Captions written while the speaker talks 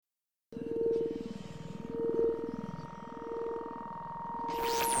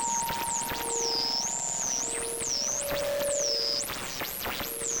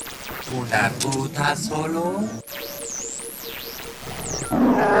La puta solo.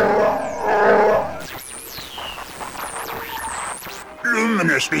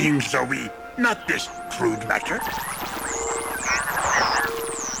 Luminous beings, Zoe, not this crude matter.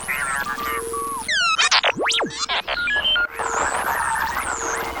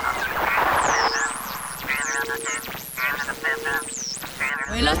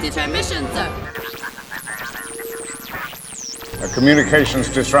 We lost the transmission, sir. A communications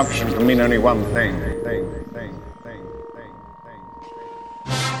disruption can mean only one thing. This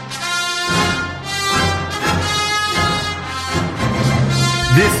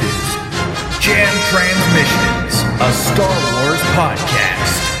is Jam Transmissions, a Star Wars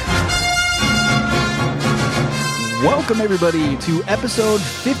podcast. Welcome, everybody, to episode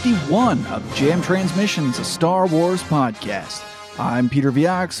 51 of Jam Transmissions, a Star Wars podcast. I'm Peter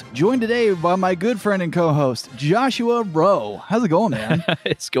Viox, joined today by my good friend and co-host, Joshua Rowe. How's it going, man?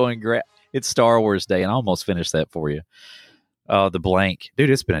 It's going great. It's Star Wars Day, and I almost finished that for you. The blank. Dude,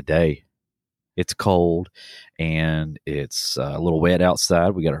 it's been a day. It's cold, and it's a little wet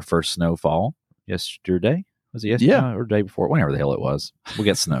outside. We got our first snowfall yesterday. Was it yesterday? Yeah. Or the day before? Whenever the hell it was. We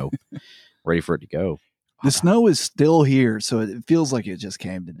got snow. Ready for it to go. The snow is still here, so it feels like it just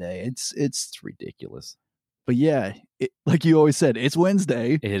came today. It's ridiculous. But yeah, like you always said, it's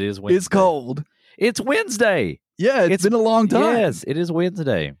Wednesday. It is Wednesday. It's cold. It's Wednesday. Yeah, it's been a long time. Yes, it is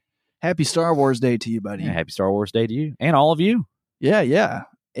Wednesday. Happy Star Wars Day to you, buddy. Yeah, happy Star Wars Day to you and all of you. Yeah.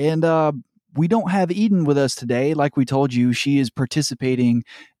 And we don't have Eden with us today. Like we told you, she is participating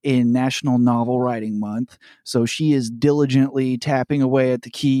in National Novel Writing Month. So she is diligently tapping away at the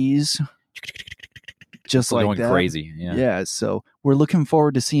keys. Just like going that. Crazy. Yeah. So we're looking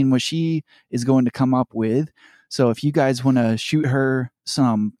forward to seeing what she is going to come up with. So if you guys want to shoot her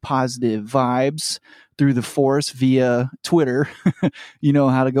some positive vibes through the force via Twitter, you know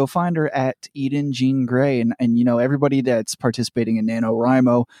how to go find her at Eden Jean Grey. And you know, everybody that's participating in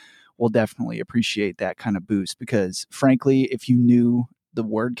NaNoWriMo will definitely appreciate that kind of boost, because frankly, if you knew the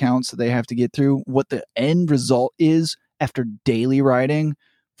word counts that they have to get through, what the end result is after daily writing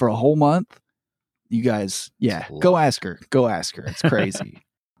for a whole month, you guys, go ask her. It's crazy.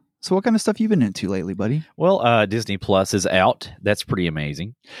 So what kind of stuff you been into lately, buddy? Well, Disney Plus is out. That's pretty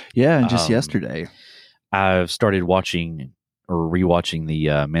amazing. Yeah, and just yesterday. I've started watching or rewatching the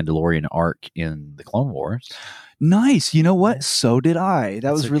Mandalorian arc in the Clone Wars. Nice. You know what? So did I.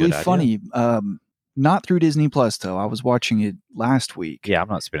 That was really funny. Not through Disney Plus, though. I was watching it last week. Yeah, I'm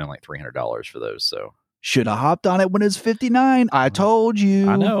not spending like $300 for those, so. Should have hopped on it when it was $59. I told you.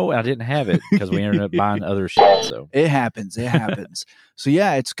 I know. I didn't have it because we ended up buying other shit. So it happens. So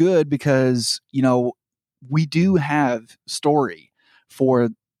yeah, it's good because, you know, we do have story for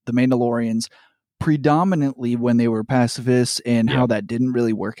the Mandalorians predominantly when they were pacifists and how that didn't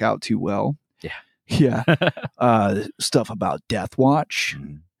really work out too well. Yeah. Stuff about Death Watch.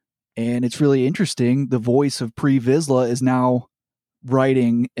 Mm-hmm. And it's really interesting. The voice of Pre Vizsla is now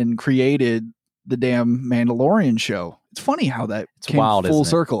writing and created the damn Mandalorian show. It's funny how that came wild, full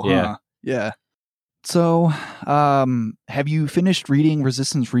circle, huh? Yeah. So, have you finished reading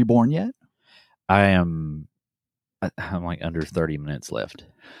Resistance Reborn yet? I'm like under 30 minutes left.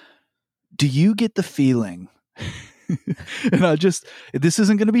 Do you get the feeling, and this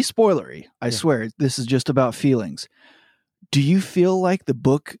isn't going to be spoilery, I swear, this is just about feelings. Do you feel like the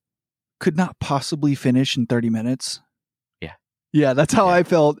book could not possibly finish in 30 minutes? Yeah, that's how I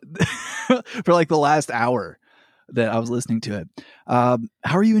felt for like the last hour that I was listening to it. How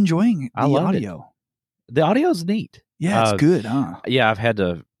are you enjoying the audio? The audio's neat. Yeah, it's good, huh? Yeah, I've had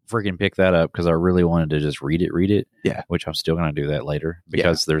to freaking pick that up because I really wanted to just read it. Yeah. Which I'm still going to do that later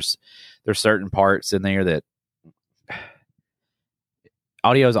because there's certain parts in there that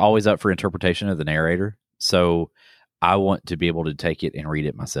audio is always up for interpretation of the narrator. So I want to be able to take it and read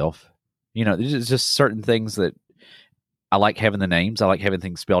it myself. You know, there's just certain things that I like having the names. I like having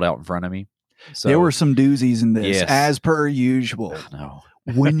things spelled out in front of me. So, there were some doozies in this, as per usual. No.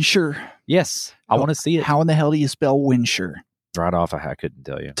 Winsher. Yes, I want to see it. How in the hell do you spell Winsher? Right off, I couldn't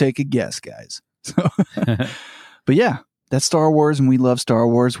tell you. Take a guess, guys. So, but yeah, that's Star Wars, and we love Star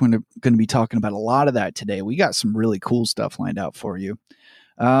Wars. We're going to be talking about a lot of that today. We got some really cool stuff lined out for you.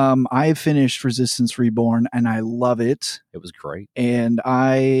 I have finished Resistance Reborn, and I love it. It was great. And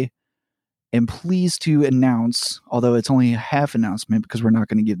I am pleased to announce, although it's only a half announcement because we're not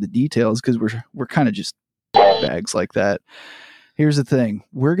going to give the details because we're kind of just bags like that. Here's the thing.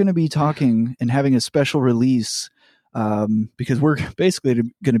 We're going to be talking and having a special release because we're basically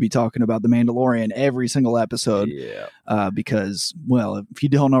going to be talking about The Mandalorian every single episode. Yeah. Because, well, if you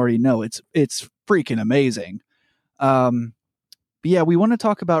don't already know, it's freaking amazing. But yeah, we want to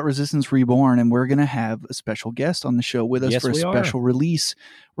talk about Resistance Reborn, and we're going to have a special guest on the show with us Yes, for a we are. special release.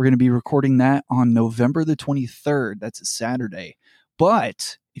 We're going to be recording that on November the 23rd. That's a Saturday.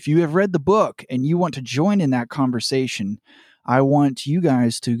 But if you have read the book and you want to join in that conversation, I want you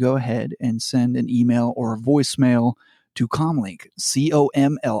guys to go ahead and send an email or a voicemail to Comlink, COMLINK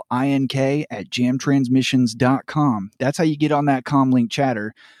 @jamtransmissions.com. That's how you get on that Comlink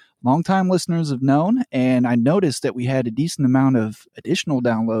chatter. Longtime listeners have known, and I noticed that we had a decent amount of additional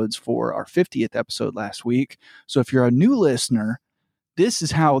downloads for our 50th episode last week. So if you're a new listener, this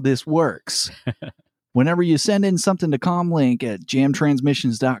is how this works. Whenever you send in something to Comlink at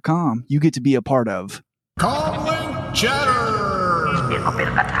jamtransmissions.com, you get to be a part of Comlink Chatter! You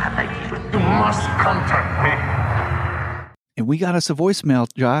must contact me. And we got us a voicemail,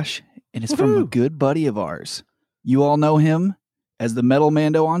 Josh, and it's from a good buddy of ours. You all know him as the Metal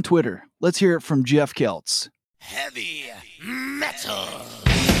Mando on Twitter. Let's hear it from Jeff Keltz. Heavy metal.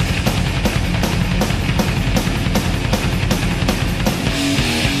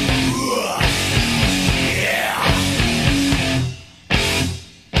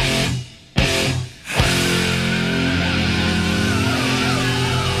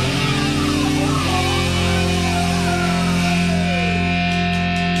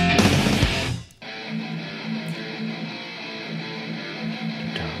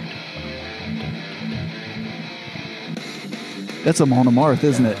 That's a Amon Amarth,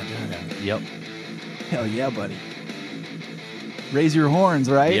 isn't it? Yep. Hell yeah, buddy. Raise your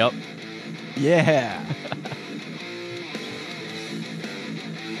horns, right? Yep. Yeah.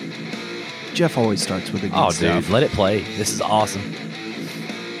 Jeff always starts with a good Oh, stuff. dude, let it play. This is awesome.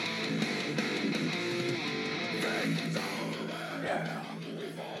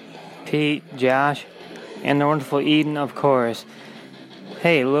 Pete, Josh, and the wonderful Eden, of course.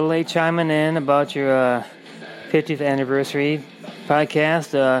 Hey, a little late chiming in about your 50th anniversary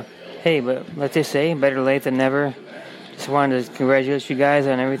podcast. Hey, but let's just say, better late than never. Just wanted to congratulate you guys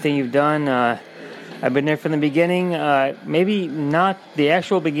on everything you've done. I've been there from the beginning. Maybe not the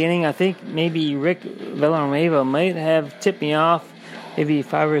actual beginning. I think maybe Rick Villanueva might have tipped me off maybe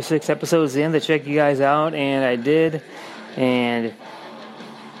 5 or 6 episodes in to check you guys out, and I did. And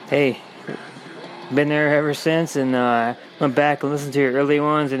hey, been there ever since, and went back and listened to your early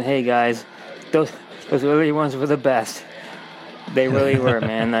ones, and hey guys, those early ones were the best. They really were,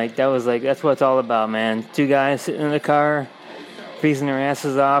 man. That's what it's all about, man. 2 guys sitting in the car, freezing their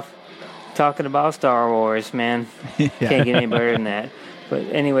asses off, talking about Star Wars, man. Yeah. Can't get any better than that. But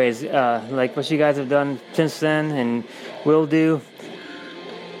anyways, like what you guys have done since then and will do,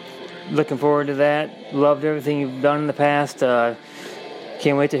 looking forward to that. Loved everything you've done in the past.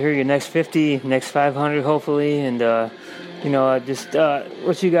 Can't wait to hear your next 50, next 500, hopefully. And, just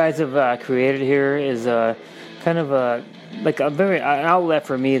what you guys have created here is kind of an outlet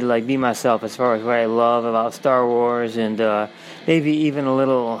for me to, like, be myself as far as what I love about Star Wars and maybe even a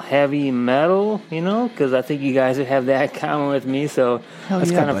little heavy metal, because I think you guys have that in common with me. So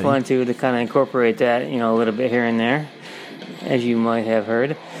it's kind of fun, too, to kind of incorporate that, a little bit here and there, as you might have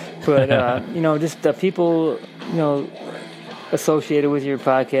heard. But, just the people, associated with your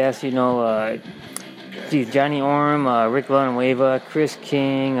podcast, Johnny Orm, Rick Villanueva, Chris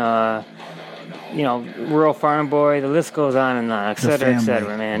King, Rural Farm Boy, the list goes on and on, et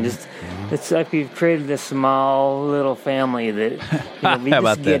cetera, man. Just, it's like we've created this small little family that, we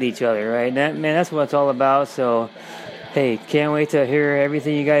just get each other, right? That's what it's all about. So, hey, can't wait to hear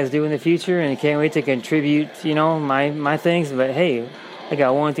everything you guys do in the future, and can't wait to contribute, my things. But hey, I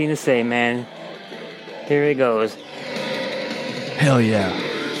got one thing to say, man. Here it goes. Hell yeah.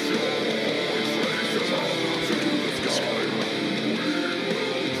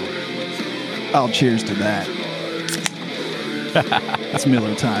 I'll cheers to that. It's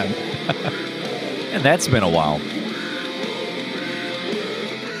Miller time. And that's been a while.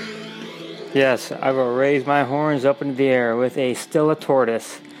 Yes, I will raise my horns up into the air with a Stella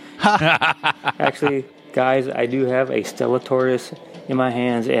Tortoise. Actually, guys, I do have a Stella Tortoise in my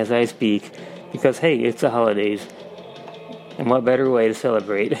hands as I speak. Because, hey, it's the holidays. And what better way to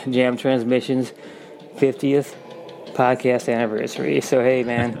celebrate Jam Transmission's 50th podcast anniversary. So, hey,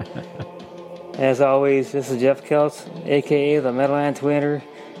 man. As always, this is Jeff Keltz, a.k.a. the Metal on Twitter.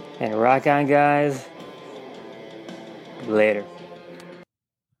 And rock on, guys. Later.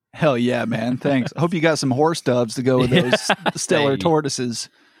 Hell yeah, man. Thanks. I hope you got some horse doves to go with those stellar tortoises.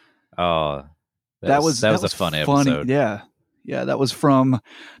 Oh, that was a fun episode. Yeah. Yeah, that was from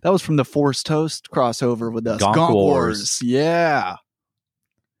the Force Toast crossover with us. Gonk Wars. Yeah.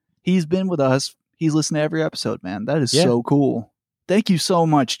 He's been with us. He's listened to every episode, man. That is so cool. Thank you so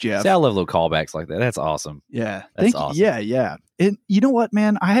much, Jeff. See, I love little callbacks like that. That's awesome. Yeah. That's Thank awesome. you. Yeah. And you know what,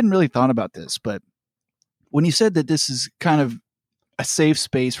 man? I hadn't really thought about this, but when you said that this is kind of a safe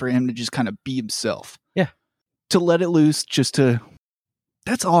space for him to just kind of be himself. Yeah. To let it loose,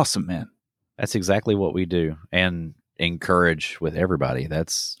 that's awesome, man. That's exactly what we do and encourage with everybody.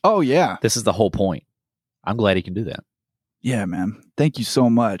 Oh, yeah. This is the whole point. I'm glad he can do that. Yeah, man. Thank you so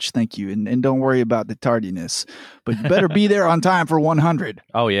much. Thank you. And don't worry about the tardiness, but you better be there on time for 100.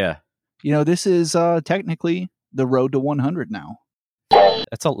 Oh, yeah. You know, this is technically the road to 100 now.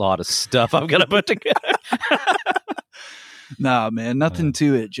 That's a lot of stuff I'm going to put together. Nah, man, nothing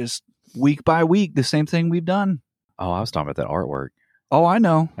to it. Just week by week, the same thing we've done. Oh, I was talking about that artwork. Oh, I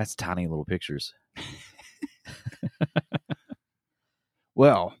know. That's tiny little pictures.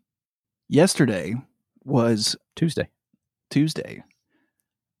 Well, yesterday was Tuesday,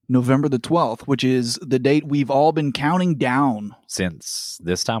 November the 12th, which is the date we've all been counting down. Since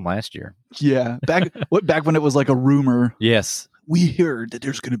this time last year. Yeah. Back when it was like a rumor. Yes. We heard that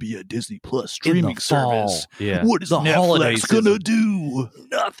there's going to be a Disney Plus streaming service. Yeah. What is The holiday Netflix going to season. do?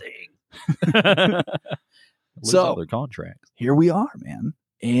 Nothing. So- all their contracts. Here we are, man.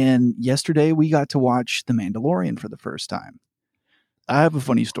 And yesterday we got to watch The Mandalorian for the first time. I have a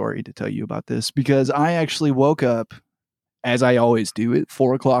funny story to tell you about this because I actually woke up, as I always do, at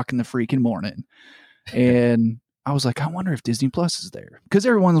 4:00 in the freaking morning. And I was like, I wonder if Disney Plus is there. Because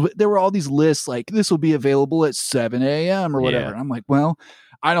there were all these lists like, this will be available at 7 a.m. or whatever. Yeah. And I'm like, well,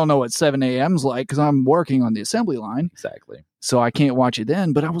 I don't know what 7 a.m. is like because I'm working on the assembly line. Exactly. So I can't watch it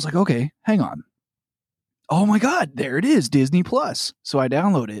then. But I was like, okay, hang on. Oh my God, there it is, Disney Plus. So I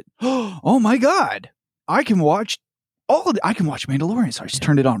download it. Oh my God, I can watch Mandalorian. So I just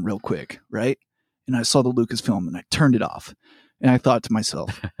turned it on real quick, right? And I saw the Lucasfilm and I turned it off. And I thought to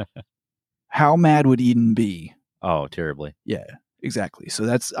myself, how mad would Eden be? Oh, terribly. Yeah, exactly. So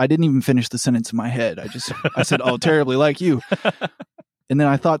I didn't even finish the sentence in my head. I said, oh, terribly like you. And then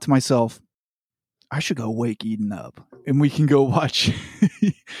I thought to myself, I should go wake Eden up and we can go watch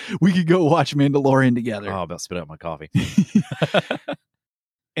Mandalorian together. Oh, I'm about to spit out my coffee.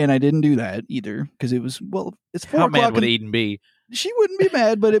 And I didn't do that either because it was, it's 4 How o'clock. mad would Eden be? She wouldn't be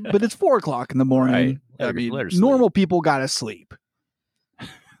mad, but it's 4:00 in the morning. Right. Let I her- mean, let her sleep. normal people gotta sleep.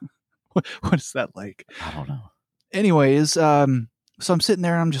 What is that like? I don't know. Anyways, so I'm sitting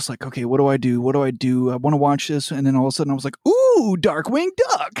there and I'm just like, okay, what do I do? What do I do? I want to watch this. And then all of a sudden I was like, ooh, Darkwing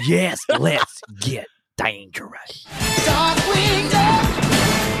Duck. Yes, let's get dangerous. Darkwing Duck.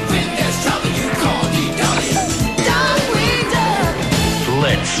 When there's trouble, you call me Darkwing Duck.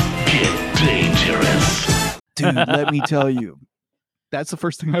 Let's get dangerous. Dude, let me tell you. That's the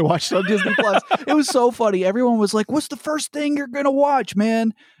first thing I watched on Disney Plus. It was so funny. Everyone was like, what's the first thing you're going to watch,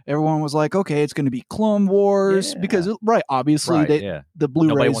 man? Everyone was like, okay, it's going to be Clone Wars. Yeah. Because, obviously, Right, yeah. the Blu-rays.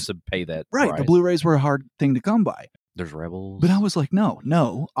 Nobody wants to pay that. Right, the price. Blu-rays were a hard thing to come by. There's Rebels. But I was like,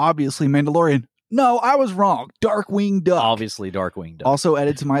 no, obviously Mandalorian. No, I was wrong. Darkwing Duck. Obviously, Darkwing Duck. Also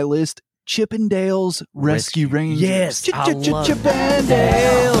added to my list, Chippendales Rescue Rangers. Yes, I love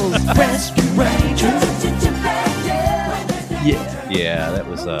Chippendales Rescue Rangers. Yeah. Yeah, that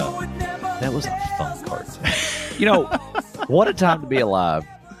was a fun cartoon. You know, what a time to be alive.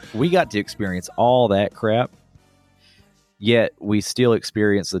 We got to experience all that crap, yet we still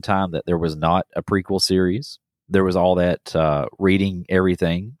experienced the time that there was not a prequel series. There was all that reading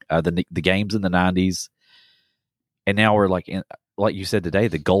everything, the games in the 90s, and now we're like you said today,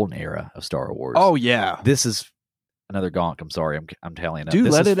 the golden era of Star Wars. Oh yeah. This is another gonk. I'm sorry, I'm telling you. Dude,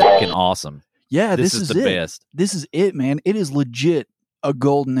 this let is it out. fucking awesome. Yeah, This this is is the it. best. This is it, man. It is legit a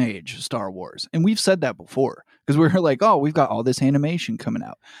golden age of Star Wars. And we've said that before because we're like, oh, we've got all this animation coming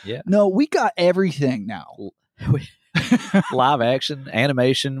out. Yeah. No, we got everything now. Live action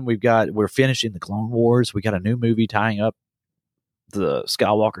animation. We're finishing the Clone Wars. We got a new movie tying up the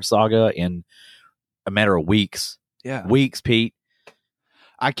Skywalker saga in a matter of weeks. Yeah. Weeks, Pete.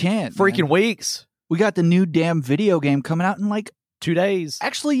 I can't. Freaking man. weeks. We got the new damn video game coming out in 2 days.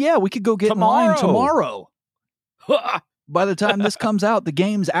 actually, yeah, we could go get in line tomorrow. By the time this comes out, the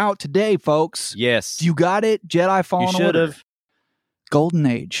game's out today, folks. Yes. You got it? Jedi Fallen You should Order. have. Golden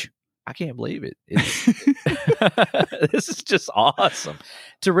Age. I can't believe it. This is just awesome.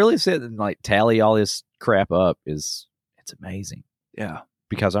 To really sit and tally all this crap up it's amazing. Yeah.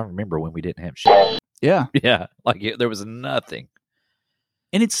 Because I remember when we didn't have shit. Yeah. Yeah. There was nothing.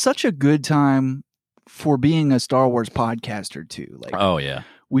 And it's such a good time for being a Star Wars podcaster too. Oh yeah.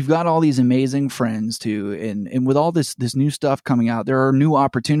 We've got all these amazing friends too, and with all this new stuff coming out, there are new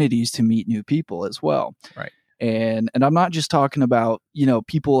opportunities to meet new people as well. Right. And I'm not just talking about,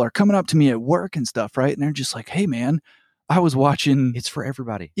 people are coming up to me at work and stuff, right? And they're just like, hey man, I was watching. It's for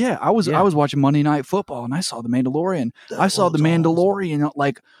everybody. Yeah, I was watching Monday Night Football, and I saw The Mandalorian. I saw The Mandalorian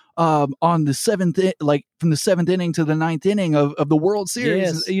like on the seventh, like from the 7th inning to the 9th inning of the World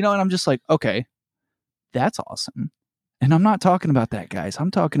Series. Yes. And I'm just like, okay, that's awesome. And I'm not talking about that, guys.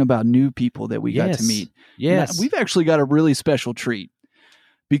 I'm talking about new people that we got to meet. Yes. And we've actually got a really special treat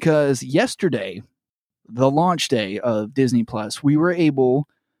because yesterday, the launch day of Disney Plus, we were able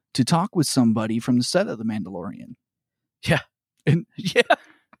to talk with somebody from the set of The Mandalorian. Yeah. And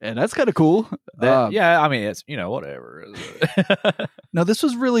and that's kind of cool. I mean, it's, whatever. No, this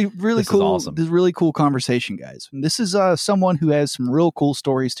was really, really This is cool. awesome. This is really cool conversation, guys. And this is someone who has some real cool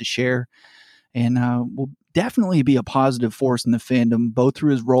stories to share and will definitely be a positive force in the fandom, both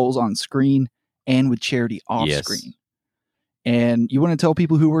through his roles on screen and with Charity off screen. And you want to tell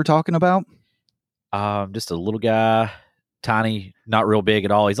people who we're talking about? Just a little guy, tiny, not real big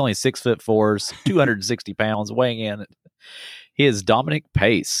at all. He's only 6'4", 260 pounds, weighing in. He is Dominic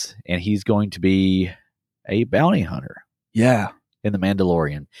Pace, and he's going to be a bounty hunter. Yeah. In The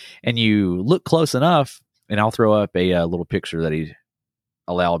Mandalorian. And you look close enough, and I'll throw up a little picture that he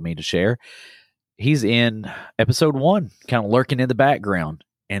allowed me to share. He's in episode 1, kind of lurking in the background,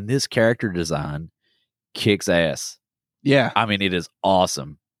 and this character design kicks ass. Yeah. I mean, it is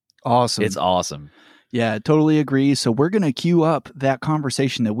awesome. Awesome. It's awesome. Yeah, totally agree. So we're going to queue up that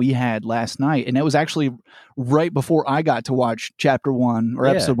conversation that we had last night. And it was actually right before I got to watch chapter 1 or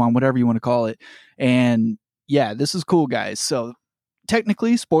episode 1, whatever you want to call it. And yeah, this is cool, guys. So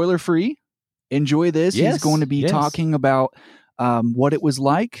technically spoiler free. Enjoy this. Yes, He's going to be talking about what it was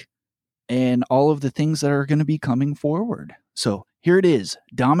like and all of the things that are going to be coming forward. So here it is,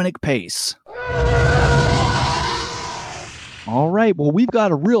 Dominic Pace. All right. Well, we've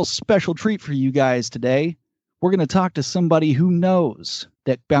got a real special treat for you guys today. We're going to talk to somebody who knows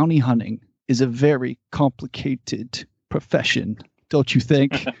that bounty hunting is a very complicated profession. Don't you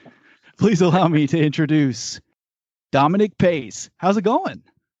think? Please allow me to introduce Dominic Pace. How's it going?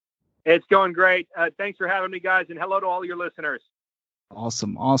 It's going great. Thanks for having me, guys. And hello to all your listeners.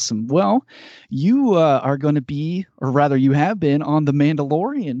 Awesome. Awesome. Well, you are going to be, or rather you have been on The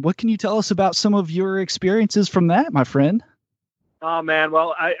Mandalorian. What can you tell us about some of your experiences from that, my friend? Oh, man.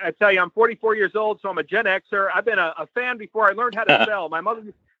 Well, I tell you, I'm 44 years old, so I'm a Gen Xer. I've been a fan before I learned how to spell. My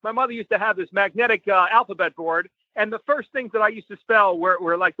mother used to have this magnetic alphabet board, and the first things that I used to spell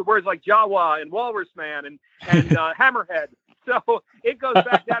were like the words like Jawa and Walrus Man and Hammerhead. So it goes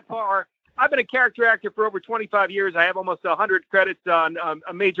back that far. I've been a character actor for over 25 years. I have almost 100 credits on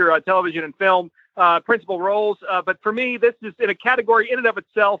a major television and film principal roles. But for me, this is in a category in and of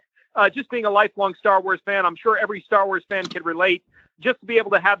itself. Just being a lifelong Star Wars fan, I'm sure every Star Wars fan can relate. Just to be able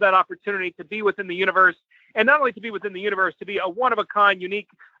to have that opportunity to be within the universe, and not only to be within the universe, to be a one-of-a-kind, unique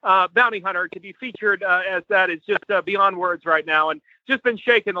bounty hunter, to be featured as that is just beyond words right now. And just been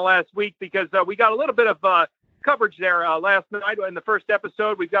shaken the last week because we got a little bit of coverage there last night in the first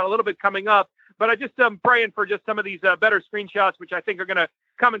episode. We've got a little bit coming up, but I just am praying for just some of these better screenshots, which I think are going to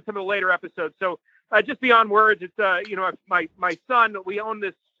come in some of the later episodes. So just beyond words, it's my son, we own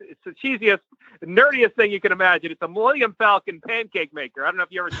this. It's the cheesiest, nerdiest thing you can imagine. It's a Millennium Falcon pancake maker. I don't know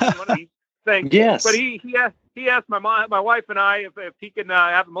if you ever seen one of these things. Yes. But he asked my wife and I if he can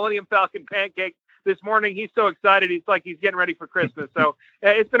have a Millennium Falcon pancake this morning. He's so excited. He's like he's getting ready for Christmas. So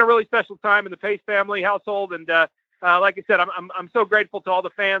it's been a really special time in the Pace family household. And like I said, I'm so grateful to all the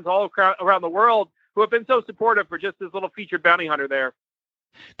fans all around the world who have been so supportive for just this little featured bounty hunter there.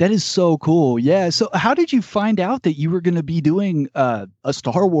 That is so cool. Yeah. So how did you find out that you were going to be doing a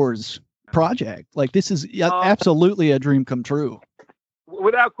Star Wars project? Like, this is absolutely a dream come true.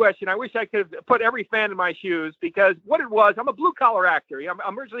 Without question. I wish I could have put every fan in my shoes, because what it was, I'm a blue collar actor.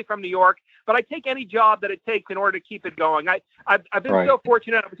 I'm originally from New York, but I take any job that it takes in order to keep it going. I've been so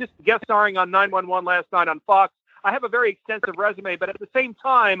fortunate. I was just guest starring on 911 last night on Fox. I have a very extensive resume, but at the same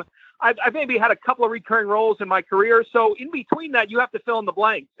time, I've maybe had a couple of recurring roles in my career. So in between that, you have to fill in the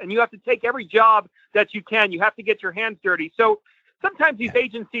blanks, and you have to take every job that you can. You have to get your hands dirty. So sometimes these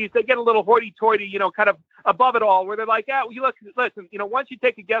agencies, they get a little hoity-toity, kind of above it all, where they're like, listen, once you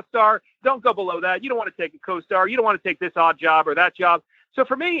take a guest star, don't go below that. You don't want to take a co-star. You don't want to take this odd job or that job. So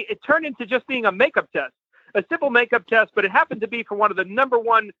for me, it turned into just being a makeup test, a simple makeup test, but it happened to be for one of the number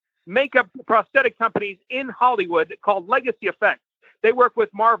one makeup prosthetic companies in Hollywood called Legacy Effects. They work with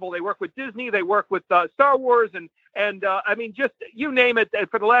Marvel, they work with Disney, they work with Star Wars, and I mean, just you name it.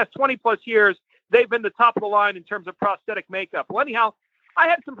 For the last 20 plus years, they've been the top of the line in terms of prosthetic makeup. Well, anyhow, I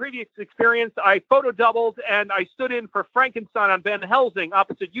had some previous experience. I photo doubled and I stood in for Frankenstein on Van Helsing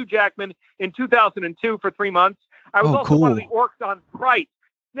opposite Hugh Jackman in 2002 for 3 months. I was also one of the orcs on Fright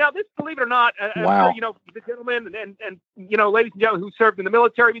Now, this, believe it or not, I'm Wow. sure, you know, the gentlemen and you know, ladies and gentlemen who served in the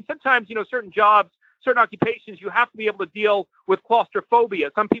military, I mean, sometimes, you know, certain jobs, certain occupations, you have to be able to deal with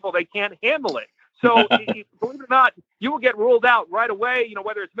claustrophobia. Some people, they can't handle it. So, believe it or not, you will get ruled out right away, you know,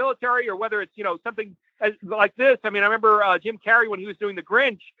 whether it's military or whether it's, you know, something like this. I mean, I remember Jim Carrey, when he was doing The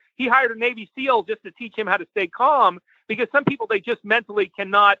Grinch, he hired a Navy SEAL just to teach him how to stay calm, because some people, they just mentally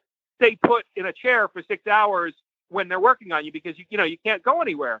cannot stay put in a chair for 6 hours when they're working on you, because you know, you can't go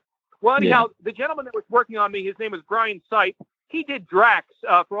anywhere. Well, anyhow, the gentleman that was working on me, his name was Brian Sipe. He did Drax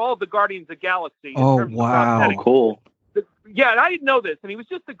for all of the Guardians of the Galaxy. Oh, terms of wow. prosthetics. Oh, cool. Yeah, and I didn't know this, and he was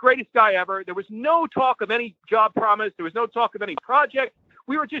just the greatest guy ever. There was no talk of any job promise. There was no talk of any project.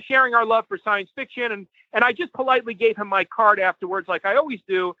 We were just sharing our love for science fiction, and I just politely gave him my card afterwards, like I always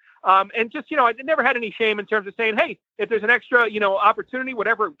do. And just, you know, I never had any shame in terms of saying, hey, if there's an extra, you know, opportunity,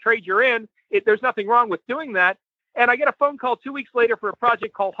 whatever trade you're in, there's nothing wrong with doing that. And I get a phone call 2 weeks later for a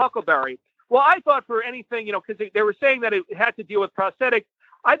project called Huckleberry. Well, I thought for anything, you know, because they were saying that it had to deal with prosthetics,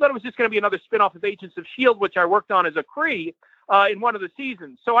 I thought it was just going to be another spinoff of Agents of S.H.I.E.L.D., which I worked on as a Kree in one of the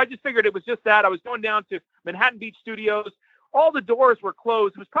seasons. So I just figured it was just that. I was going down to Manhattan Beach Studios. All the doors were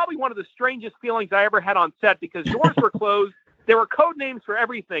closed. It was probably one of the strangest feelings I ever had on set, because doors were closed. There were code names for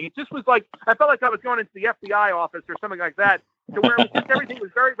everything. It just was like, I felt like I was going into the FBI office or something like that, to where it was just, everything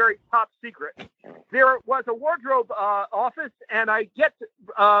was very, very top secret. There was a wardrobe office, and I get,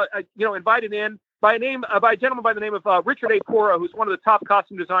 you know, invited in by a gentleman by the name of Richard A. Pora, who's one of the top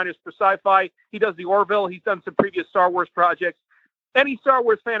costume designers for sci-fi. He does the Orville. He's done some previous Star Wars projects. Any Star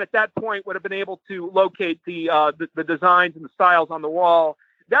Wars fan at that point would have been able to locate the designs and the styles on the wall.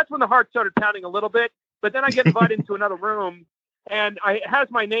 That's when the heart started pounding a little bit. But then I get invited into another room, and it has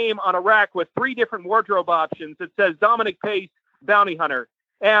my name on a rack with 3 different wardrobe options. It says Dominic Pace, Bounty Hunter.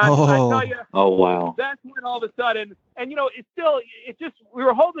 And I tell you, Oh, wow. that's when all of a sudden, and you know, we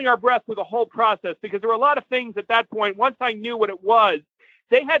were holding our breath through the whole process, because there were a lot of things at that point. Once I knew what it was,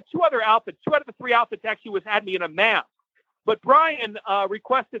 they had 2 other outfits. 2 out of the 3 outfits actually had me in a mask. But Brian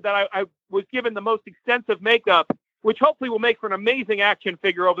requested that I was given the most extensive makeup, which hopefully will make for an amazing action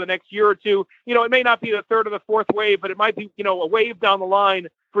figure over the next year or two. You know, it may not be the 3rd or the 4th wave, but it might be, you know, a wave down the line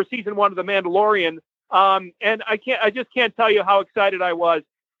for season 1 of The Mandalorian. And I just can't tell you how excited I was.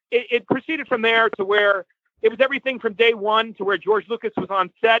 It proceeded from there to where it was everything from day one to where George Lucas was on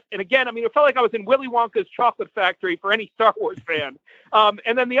set. And again, I mean, it felt like I was in Willy Wonka's chocolate factory for any Star Wars fan.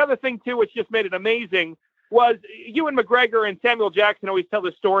 And then the other thing too, which just made it amazing, was Ewan McGregor and Samuel Jackson always tell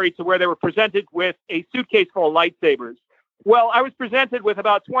the story to where they were presented with a suitcase full of lightsabers. Well, I was presented with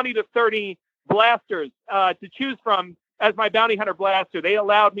about 20 to 30 blasters to choose from as my bounty hunter blaster. They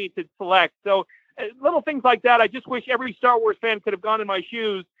allowed me to select. So little things like that. I just wish every Star Wars fan could have gone in my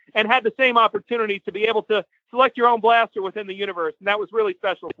shoes and had the same opportunity to be able to select your own blaster within the universe. And that was really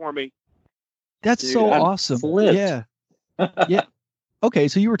special for me. That's Dude, so I'm awesome. flipped. Yeah. Yeah. Okay,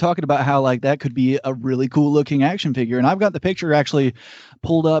 so you were talking about how like that could be a really cool looking action figure, and I've got the picture actually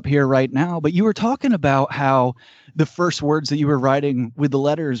pulled up here right now, but you were talking about how the first words that you were writing with the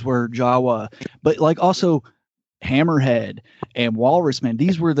letters were Jawa, but like also Hammerhead and Walrusman.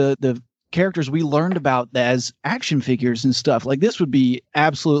 These were the characters we learned about as action figures and stuff. Like this would be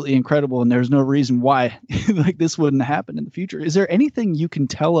absolutely incredible, and there's no reason why like this wouldn't happen in the future. Is there anything you can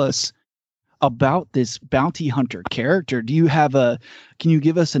tell us about this bounty hunter character? Do you have can you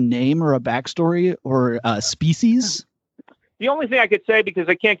give us a name or a backstory or a species? The only thing I could say, because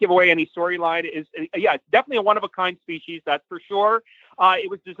I can't give away any storyline, is yeah, it's definitely a one-of-a-kind species, that's for sure. It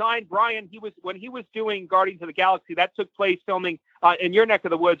was designed, Brian, when he was doing Guardians of the Galaxy, that took place filming in your neck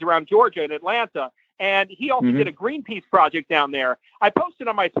of the woods around Georgia in Atlanta. And he also did a Greenpeace project down there. I posted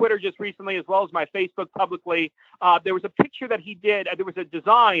on my Twitter just recently, as well as my Facebook publicly. There was a picture that he did. There was a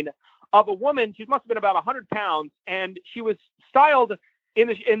design of a woman. She must have been about 100 pounds, and she was styled in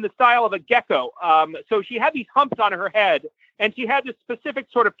the style of a gecko. So she had these humps on her head, and she had this specific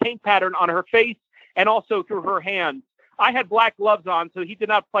sort of paint pattern on her face and also through her hands. I had black gloves on, so he did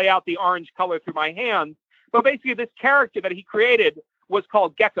not play out the orange color through my hands. But basically, this character that he created was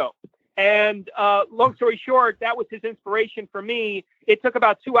called Gecko. And long story short, that was his inspiration for me. It took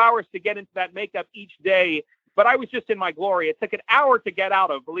about 2 hours to get into that makeup each day, but I was just in my glory. It took an hour to get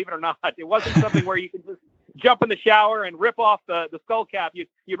out of, believe it or not. It wasn't something where you could just jump in the shower and rip off the skull cap.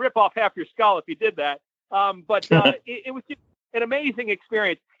 You'd rip off half your skull if you did that. But it was just an amazing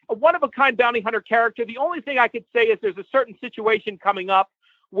experience. A one-of-a-kind bounty hunter character. The only thing I could say is there's a certain situation coming up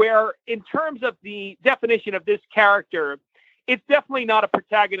where, in terms of the definition of this character, it's definitely not a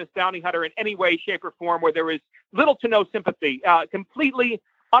protagonist bounty hunter in any way, shape, or form, where there is little to no sympathy, completely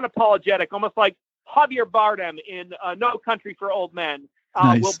unapologetic, almost like Javier Bardem in No Country for Old Men.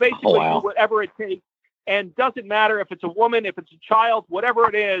 Nice. will basically Oh, wow. do whatever it takes, and doesn't matter if it's a woman, if it's a child, whatever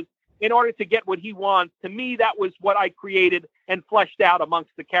it is, in order to get what he wants. To me, that was what I created and fleshed out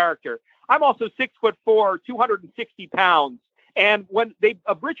amongst the character. I'm also 6'4", 260 pounds. And when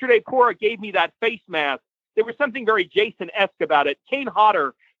Richard A. Pora gave me that face mask, there was something very Jason-esque about it. Kane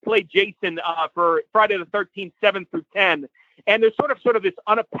Hodder played Jason for Friday the 13th, 7 through 10. And there's sort of this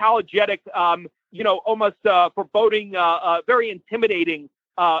unapologetic, almost foreboding, very intimidating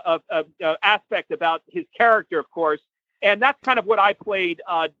aspect about his character, of course. And that's kind of what I played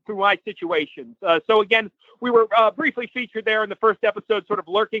through my situations. So again, we were briefly featured there in the first episode, sort of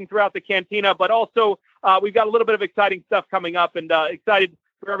lurking throughout the cantina, but also we've got a little bit of exciting stuff coming up, and excited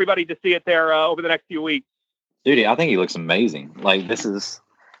for everybody to see it there over the next few weeks. Dude, I think he looks amazing. Like, this is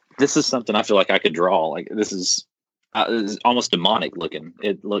something I feel like I could draw. Like, this is almost demonic looking.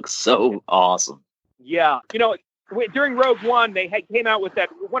 It looks so awesome. Yeah. During Rogue One, they came out with that.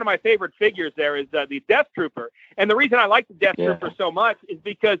 One of my favorite figures there is the Death Trooper. And the reason I like the Death Trooper so much is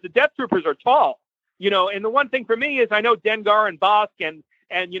because the Death Troopers are tall. And the one thing for me is I know Dengar and Bosk and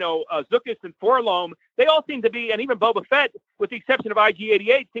Zuckuss and Forlom, they all seem to be, and even Boba Fett, with the exception of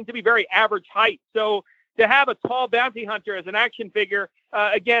IG-88, seem to be very average height. So to have a tall bounty hunter as an action figure,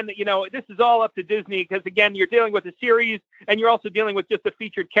 again, this is all up to Disney because, again, you're dealing with a series and you're also dealing with just a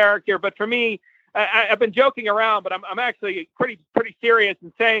featured character. But for me, I've been joking around, but I'm actually pretty serious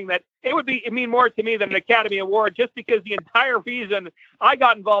in saying that it would mean more to me than an Academy Award, just because the entire reason I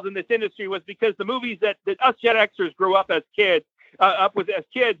got involved in this industry was because the movies that us Gen Xers grew up as kids,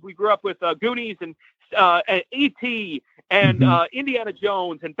 we grew up with Goonies and E.T. and Indiana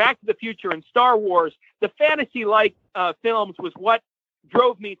Jones and Back to the Future and Star Wars. The fantasy-like films was what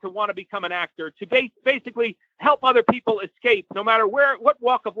drove me to want to become an actor, to basically help other people escape, no matter what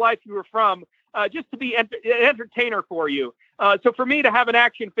walk of life you were from, just to be an entertainer for you. So for me to have an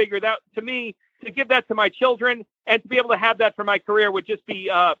action figure, that to me, to give that to my children and to be able to have that for my career would just be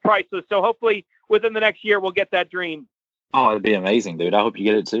priceless. So hopefully within the next year, we'll get that dream. Oh, it'd be amazing, dude. I hope you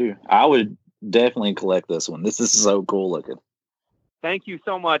get it too. I would definitely collect this one. This is so cool looking. Thank you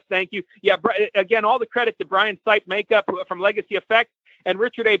so much. Thank you. Yeah, again, all the credit to Brian Sipe Makeup from Legacy Effects and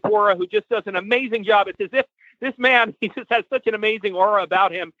Richard A. Pora, who just does an amazing job. It's as if this man, he just has such an amazing aura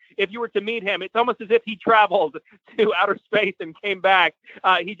about him. If you were to meet him, it's almost as if he traveled to outer space and came back.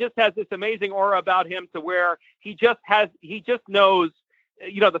 He just has this amazing aura about him to where he just knows,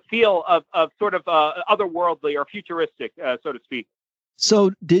 the feel of sort of otherworldly or futuristic, so to speak.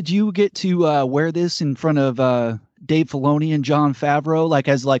 So did you get to wear this in front of Dave Filoni and Jon Favreau, like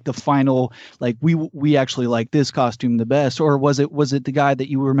as like the final, like we actually like this costume the best, or was it the guy that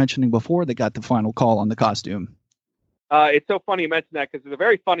you were mentioning before that got the final call on the costume? It's so funny you mentioned that because there's a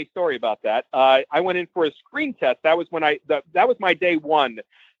very funny story about that. I went in for a screen test. That was that was my day one,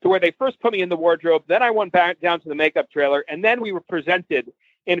 to where they first put me in the wardrobe. Then I went back down to the makeup trailer, and then we were presented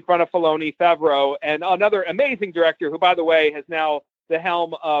in front of Filoni, Favreau, and another amazing director who, by the way, has now the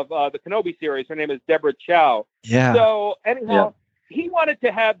helm of the Kenobi series. Her name is Deborah Chow. Yeah. So anyhow, he wanted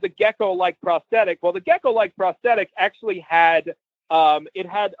to have the gecko-like prosthetic. Well, the gecko-like prosthetic actually had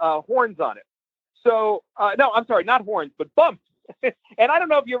horns on it. So no, I'm sorry, not horns, but bumps. And I don't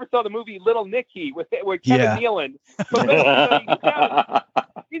know if you ever saw the movie Little Nicky with Kevin Nealon. But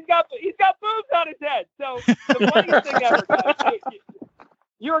he's got boobs on his head. So the funniest thing ever.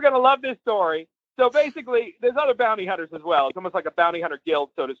 You are going to love this story. So basically, there's other bounty hunters as well. It's almost like a bounty hunter guild,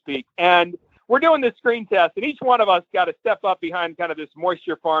 so to speak. And we're doing this screen test, and each one of us got to step up behind kind of this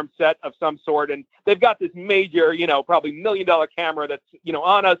moisture farm set of some sort. And they've got this major, probably $1 million camera that's,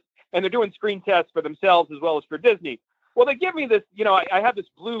 on us, and they're doing screen tests for themselves as well as for Disney. Well, they give me this, I have this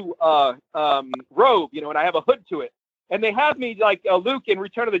blue robe, and I have a hood to it. And they have me, like Luke in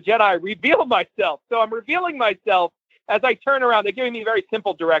Return of the Jedi, reveal myself. So I'm revealing myself as I turn around. They're giving me very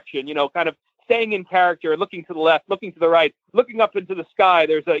simple direction, kind of staying in character, looking to the left, looking to the right, looking up into the sky.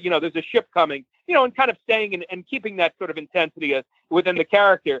 There's a ship coming, and kind of staying and keeping that sort of intensity within the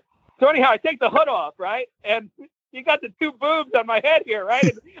character. So anyhow, I take the hood off, right? And you got the two boobs on my head here, right?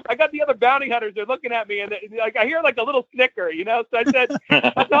 And I got the other bounty hunters. They're looking at me, and I hear like a little snicker, So I said,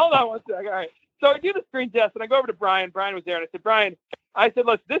 hold on one second. All right. So I do the screen test, and I go over to Brian. Brian was there, and I said, Brian,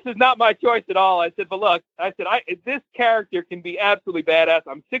 look, this is not my choice at all. I said, but look, this character can be absolutely badass.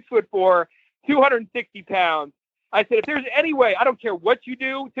 I'm 6'4", 260 pounds. I said, if there's any way, I don't care what you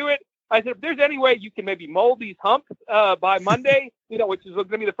do to it. I said, if there's any way you can maybe mold these humps by Monday, which is going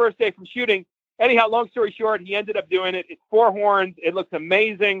to be the first day from shooting. Anyhow, long story short, he ended up doing it. It's 4 horns. It looks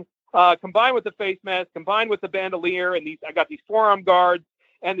amazing. Combined with the face mask, combined with the bandolier, and I got these forearm guards.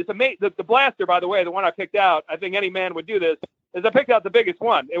 And it's amazing. The blaster, by the way, the one I picked out, I think any man would do this. is I picked out the biggest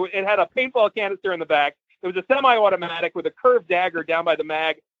one. It had a paintball canister in the back. It was a semi-automatic with a curved dagger down by the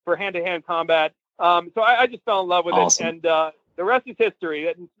mag for hand-to-hand combat. So I just fell in love with Awesome. it, and the rest is history.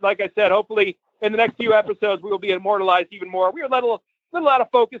 And like I said, hopefully in the next few episodes we will be immortalized even more. We were a little out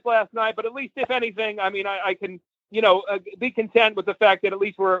of focus last night, but at least if anything, I mean, I can be content with the fact that at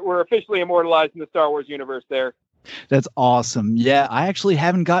least we're officially immortalized in the Star Wars universe there. That's awesome. Yeah, I actually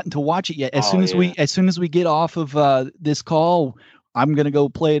haven't gotten to watch it yet. As soon as we get off of this call, I'm gonna go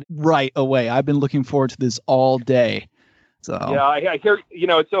play it right away. I've been looking forward to this all day. So yeah, I hear.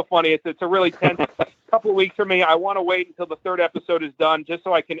 It's so funny. It's a really tense couple of weeks for me. I want to wait until the third episode is done just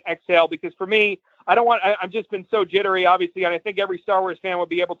so I can exhale, because for me, I've just been so jittery, obviously, and I think every Star Wars fan would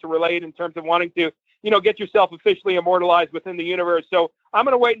be able to relate in terms of wanting to, get yourself officially immortalized within the universe. So I'm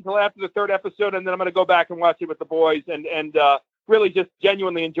going to wait until after the third episode, and then I'm going to go back and watch it with the boys and really just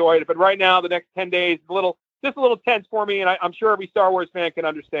genuinely enjoy it. But right now, the next 10 days, just a little tense for me, and I'm sure every Star Wars fan can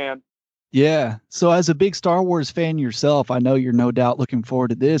understand. yeah. So as a big Star Wars fan yourself, I know you're no doubt looking forward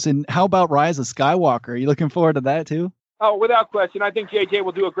to this. And how about Rise of Skywalker? Are you looking forward to that too? Oh, without question. I think JJ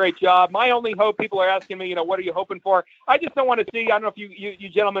will do a great job. My only hope, people are asking me, what are you hoping for? I just don't want to see, I don't know if you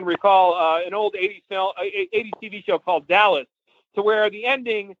gentlemen recall an old 80s TV show called Dallas, to where the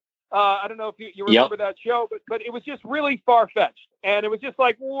ending, I don't know if you remember that show, but it was just really far-fetched. And it was just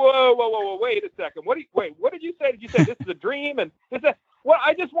like, whoa, wait a second. What did you say? Did you say this is a dream? And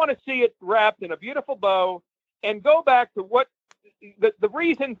I just want to see it wrapped in a beautiful bow and go back to what the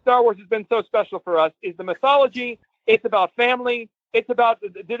reason Star Wars has been so special for us is the mythology. It's about family. It's about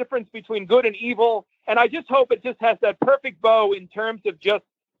the difference between good and evil. And I just hope it just has that perfect bow in terms of just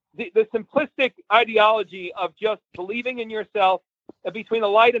the simplistic ideology of just believing in yourself between the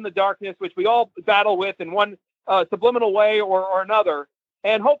light and the darkness, which we all battle with in one subliminal way or another.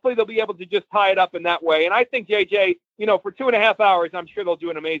 And hopefully they'll be able to just tie it up in that way. And I think, JJ, for 2.5 hours, I'm sure they'll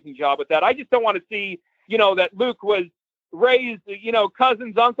do an amazing job with that. I just don't want to see, that Luke was raised,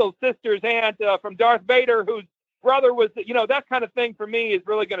 cousins, uncles, sisters, aunt from Darth Vader, whose brother was, that kind of thing for me is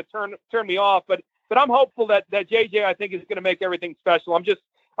really going to turn me off. But I'm hopeful that JJ, I think, is going to make everything special.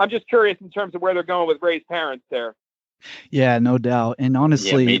 I'm just curious in terms of where they're going with Rey's parents there. Yeah, no doubt. And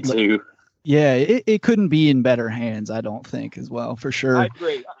honestly, me too. Yeah, it couldn't be in better hands, I don't think, as well, for sure. I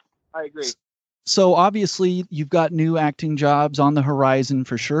agree. So obviously you've got new acting jobs on the horizon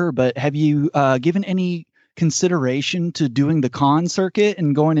for sure, but have you given any consideration to doing the con circuit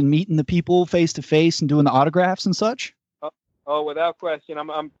and going and meeting the people face to face and doing the autographs and such? Oh, without question.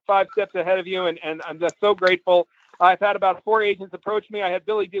 I'm 5 steps ahead of you, and I'm just so grateful. I've had about 4 agents approach me. I had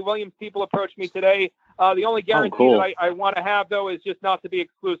Billy D. Williams people approach me today. The only guarantee that I want to have, though, is just not to be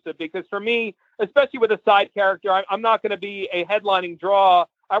exclusive, because for me, especially with a side character, I'm not going to be a headlining draw.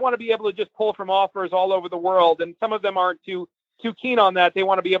 I want to be able to just pull from offers all over the world, and some of them aren't too keen on that. They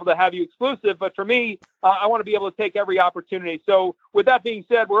want to be able to have you exclusive, but for me, I want to be able to take every opportunity. So with that being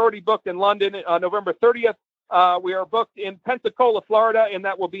said, we're already booked in London November 30th. We are booked in Pensacola, Florida, and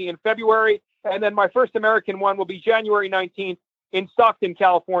that will be in February. And then my first American one will be January 19th in Stockton,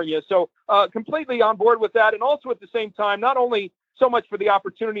 California. So completely on board with that. And also at the same time, not only so much for the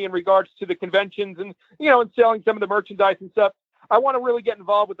opportunity in regards to the conventions and, and selling some of the merchandise and stuff, I want to really get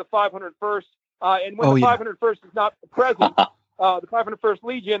involved with the 501st. And when the 501st is not present, the 501st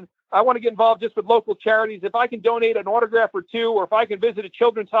Legion, I want to get involved just with local charities. If I can donate an autograph or two, or if I can visit a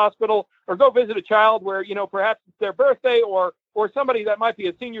children's hospital or go visit a child where, perhaps it's their birthday or somebody that might be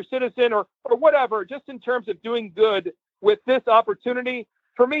a senior citizen or whatever, just in terms of doing good with this opportunity.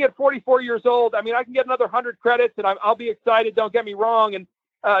 For me at 44 years old, I mean, I can get another 100 credits and I'll be excited. Don't get me wrong. And,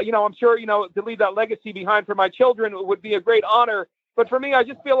 I'm sure, to leave that legacy behind for my children would be a great honor. But for me, I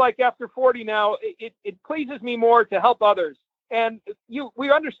just feel like after 40 now, it pleases me more to help others. And we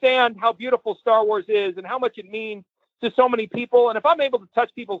understand how beautiful Star Wars is and how much it means to so many people. And if I'm able to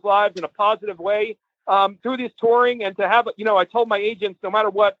touch people's lives in a positive way through this touring, and to have, I told my agents, no matter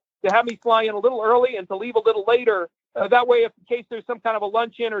what, to have me fly in a little early and to leave a little later. That way, if in case there's some kind of a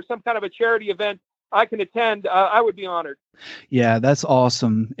luncheon or some kind of a charity event I can attend, I would be honored. Yeah, that's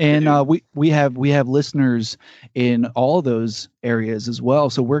awesome. And we have listeners in all those areas as well.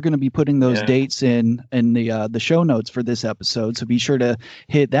 So we're going to be putting those dates in the show notes for this episode. So be sure to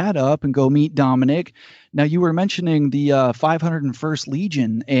hit that up and go meet Dominic. Now, you were mentioning the 501st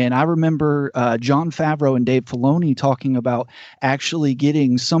Legion, and I remember Jon Favreau and Dave Filoni talking about actually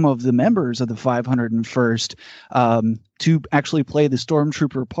getting some of the members of the 501st to actually play the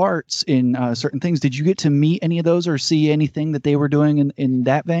Stormtrooper parts in certain things. Did you get to meet any of those or see anything that they were doing in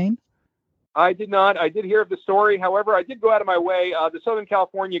that vein? I did not. I did hear of the story. However, I did go out of my way. The Southern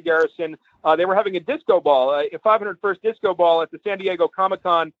California Garrison, they were having a disco ball, a 501st disco ball at the San Diego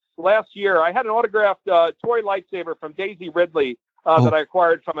Comic-Con last year. I had an autographed toy lightsaber from Daisy Ridley that I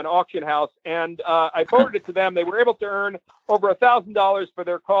acquired from an auction house, and I forwarded it to them. They were able to earn over $1,000 for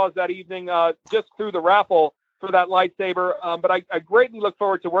their cause that evening just through the raffle for that lightsaber. But I greatly look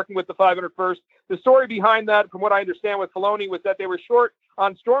forward to working with the 501st. The story behind that, from what I understand with Filoni, was that they were short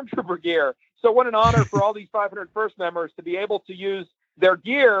on Stormtrooper gear. So what an honor for all these 501st members to be able to use their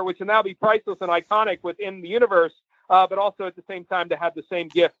gear, which will now be priceless and iconic within the universe, but also at the same time to have the same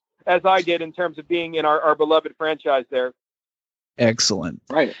gift as I did in terms of being in our beloved franchise there. Excellent.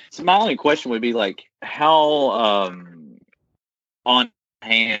 Right. So my only question would be like, how on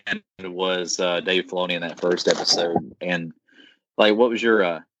hand was Dave Filoni in that first episode, and like, what's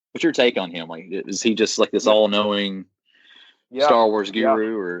your take on him? Like, is he just like this all-knowing Star Wars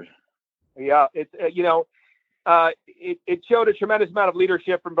guru, or? Yeah, it's it showed a tremendous amount of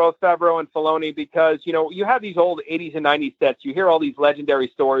leadership from both Favreau and Filoni, because you have these old 80s and 90s sets. You hear all these legendary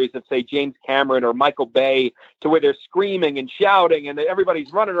stories of, say, James Cameron or Michael Bay, to where they're screaming and shouting and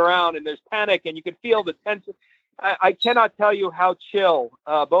everybody's running around and there's panic and you can feel the tension. I cannot tell you how chill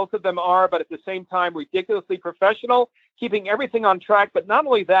both of them are, but at the same time ridiculously professional, keeping everything on track. But not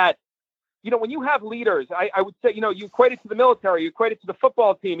only that, when you have leaders, I would say, you equate it to the military, you equate it to the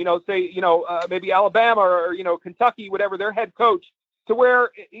football team, say, maybe Alabama or Kentucky, whatever, their head coach, to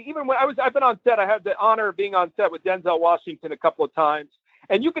where even when I've been on set, I had the honor of being on set with Denzel Washington a couple of times,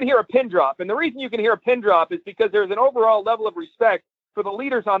 and you can hear a pin drop. And the reason you can hear a pin drop is because there's an overall level of respect for the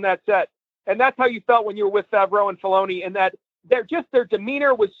leaders on that set. And that's how you felt when you were with Favreau and Filoni, and that their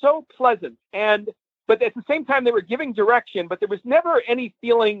demeanor was so pleasant. But at the same time, they were giving direction, but there was never any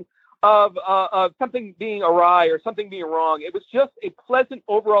feeling of something being awry or something being wrong. It was just a pleasant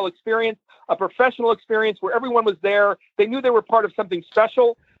overall experience, a professional experience where everyone was there. They knew they were part of something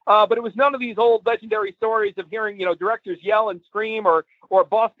special, but it was none of these old legendary stories of hearing, directors yell and scream or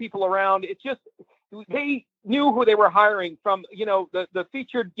boss people around. It's just, they knew who they were hiring, from, the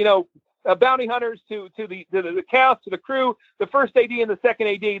featured, bounty hunters to the cast, to the crew, the first AD and the second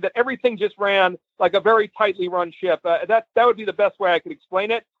AD, that everything just ran like a very tightly run ship. That would be the best way I could explain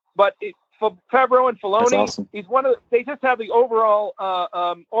it. But for Favreau and Filoni, awesome. They just have the overall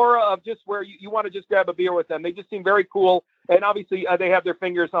aura of just where you want to just grab a beer with them. They just seem very cool, and obviously they have their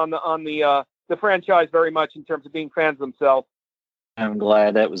fingers on the franchise very much in terms of being fans themselves. I'm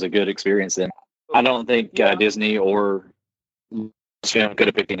glad that was a good experience then. I don't think Disney or Lucasfilm could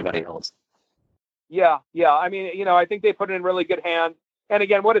have picked anybody else. Yeah. I mean, I think they put it in really good hands. And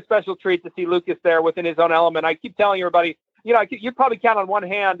again, what a special treat to see Lucas there within his own element. I keep telling everybody, you probably count on one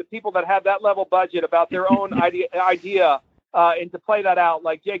hand the people that have that level budget about their own idea and to play that out,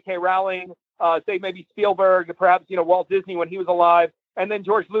 like J.K. Rowling, say maybe Spielberg, perhaps, Walt Disney when he was alive, and then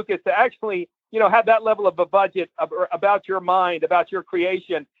George Lucas, to actually, have that level of a budget about your mind, about your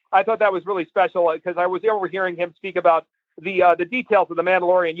creation. I thought that was really special, because I was overhearing him speak about the details of the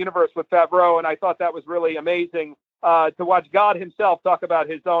Mandalorian universe with Favreau, and I thought that was really amazing to watch God himself talk about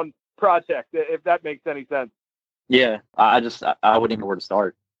his own project, if that makes any sense. Yeah, I wouldn't even know where to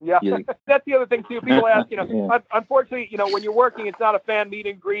start. Yeah, that's the other thing too. People ask, unfortunately, when you're working, it's not a fan meet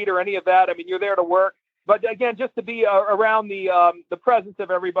and greet or any of that. I mean, you're there to work. But again, just to be around the presence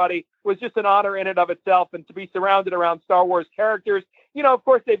of everybody was just an honor in and of itself, and to be surrounded around Star Wars characters. Of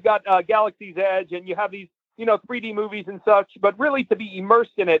course, they've got Galaxy's Edge, and you have these, 3D movies and such. But really, to be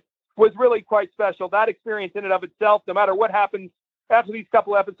immersed in it was really quite special. That experience in and of itself, no matter what happens after these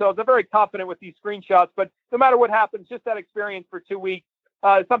couple episodes, I'm very confident with these screenshots. But no matter what happens, just that experience for 2 weeks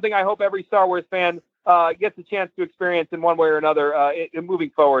is something I hope every Star Wars fan gets a chance to experience in one way or another in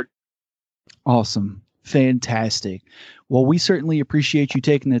moving forward. Awesome. Fantastic. Well, we certainly appreciate you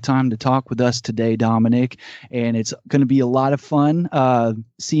taking the time to talk with us today, Dominic, and it's going to be a lot of fun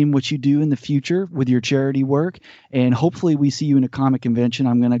seeing what you do in the future with your charity work, and hopefully we see you in a comic convention.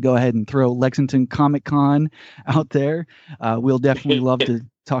 I'm going to go ahead and throw Lexington Comic Con out there. We'll definitely love to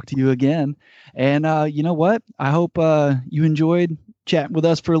talk to you again. And you know what? I hope you enjoyed chatting with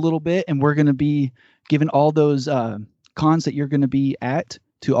us for a little bit, and we're going to be giving all those cons that you're going to be at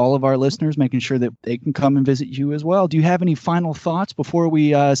to all of our listeners, making sure that they can come and visit you as well. Do you have any final thoughts before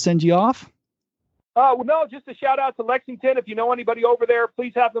we send you off? Well, no, just a shout out to Lexington. If you know anybody over there,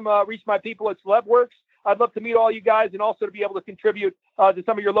 please have them reach my people at CelebWorks. I'd love to meet all you guys, and also to be able to contribute to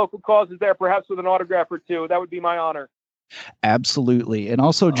some of your local causes there, perhaps with an autograph or two. That would be my honor. Absolutely. And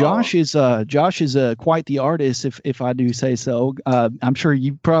also Josh is quite the artist, if I do say so. I'm sure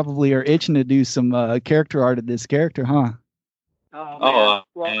you probably are itching to do some character art of this character, huh? Oh, Oh, man.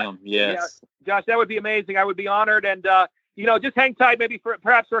 Well, damn. Yes. Josh, that would be amazing. I would be honored. And, just hang tight maybe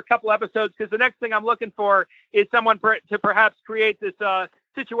perhaps for a couple episodes, because the next thing I'm looking for is someone to perhaps create this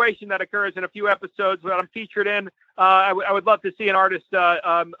situation that occurs in a few episodes that I'm featured in. I would love to see an artist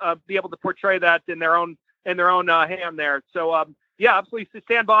be able to portray that in their own hand there. So, absolutely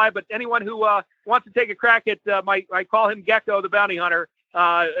stand by. But anyone who wants to take a crack at I call him Gecko, the bounty hunter,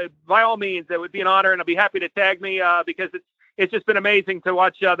 by all means, it would be an honor, and I'll be happy to tag me because it's just been amazing to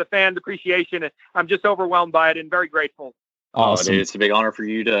watch the fan appreciation. I'm just overwhelmed by it and very grateful. Awesome. Oh, dude, it's a big honor for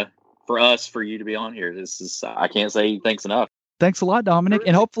you to be on here. I can't say thanks enough. Thanks a lot, Dominic,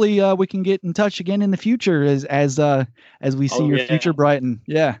 and hopefully we can get in touch again in the future as we see your future brighten.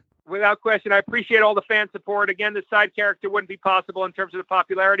 Yeah. Without question, I appreciate all the fan support. Again, the side character wouldn't be possible in terms of the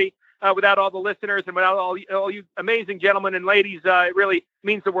popularity without all the listeners and without all you amazing gentlemen and ladies. It really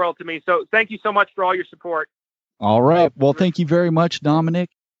means the world to me. So thank you so much for all your support. All right. Well, thank you very much, Dominic.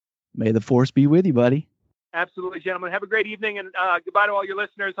 May the force be with you, buddy. Absolutely, gentlemen. Have a great evening, and goodbye to all your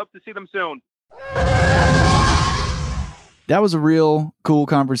listeners. Hope to see them soon. That was a real cool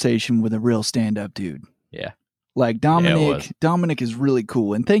conversation with a real stand-up dude. Yeah. Like Dominic is really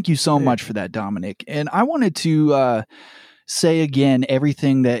cool. And thank you so much for that, Dominic. And I wanted to say again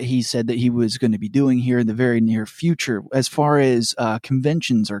everything that he said that he was going to be doing here in the very near future as far as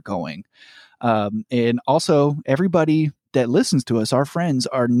conventions are going. And also everybody that listens to us, our friends,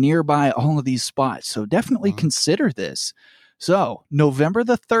 are nearby all of these spots. So definitely consider this. So November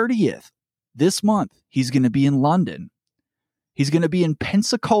the 30th, this month, he's going to be in London. He's going to be in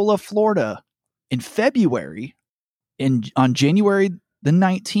Pensacola, Florida in February. On January the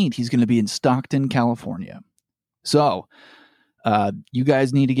 19th, he's going to be in Stockton, California. So you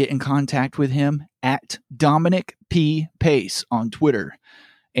guys need to get in contact with him at Dominic P. Pace on Twitter.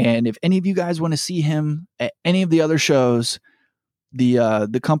 And if any of you guys want to see him at any of the other shows,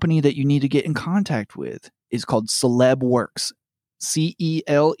 the company that you need to get in contact with is called CelebWorks,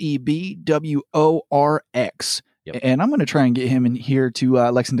 CelebWorx. Yep. And I'm going to try and get him in here to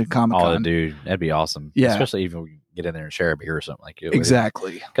Lexington Comic-Con. Oh, dude, that'd be awesome. Yeah. Especially even if we get in there and share a beer or something like it.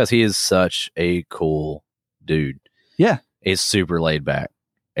 Exactly. Because he is such a cool dude. Yeah. He's super laid back.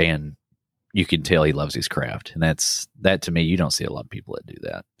 And you can tell he loves his craft. And that to me, you don't see a lot of people that do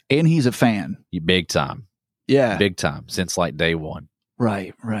that. And he's a fan. Big time. Yeah. Big time. Since like day one.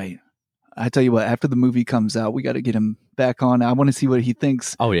 Right. I tell you what, after the movie comes out, we got to get him back on. I want to see what he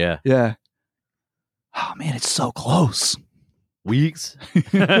thinks. Oh, yeah. Yeah. Oh, man, it's so close. Weeks.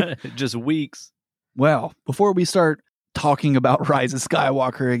 Just weeks. Well, before we start talking about Rise of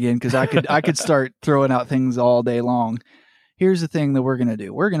Skywalker again, because I could start throwing out things all day long. Here's the thing that we're going to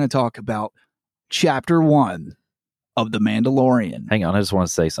do. We're going to talk about Chapter 1 of The Mandalorian. Hang on, I just want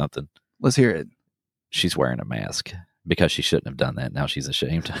to say something. Let's hear it. She's wearing a mask because she shouldn't have done that. Now she's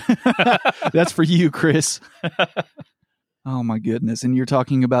ashamed. That's for you, Chris. Oh my goodness. And you're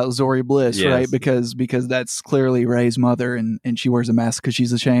talking about Zori Bliss, yes. Right? Because that's clearly Rey's mother and she wears a mask because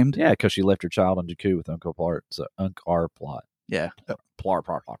she's ashamed. Yeah, because she left her child on Jakku with Uncle Plart. So Unkar Plot. Yeah. Plart.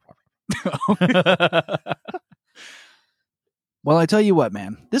 Well, I tell you what,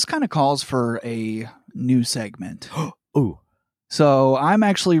 man, this kind of calls for a new segment. Ooh. So I'm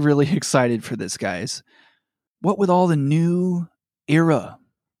actually really excited for this, guys. What with all the new era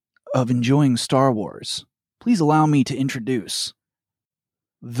of enjoying Star Wars, please allow me to introduce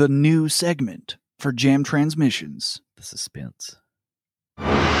the new segment for Jam Transmissions. The suspense.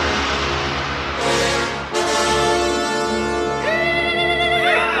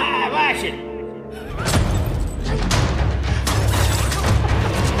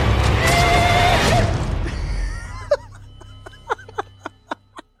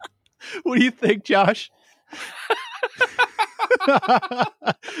 What do you think, Josh? Do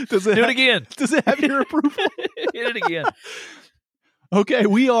it again. Does it have your approval? Hit it again. Okay,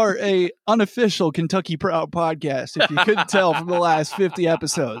 we are a unofficial Kentucky Proud podcast, if you couldn't tell from the last 50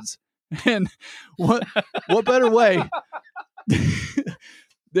 episodes. And what better way than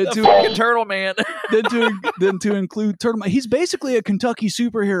the to fucking Turtle Man than to include Turtle Man? He's basically a Kentucky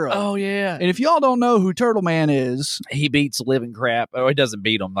superhero. Oh yeah. And if y'all don't know who Turtle Man is, he beats living crap. Oh, he doesn't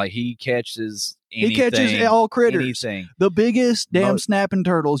beat them. Like he catches anything, he catches all critters. Anything. The biggest damn snapping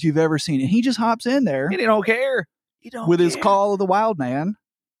turtles you've ever seen. And he just hops in there. He don't care. With his Call of the Wild Man.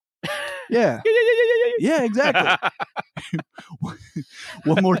 Yeah. Yeah, exactly.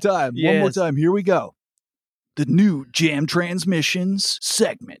 One more time. Yes. One more time. Here we go. The new Jam Transmissions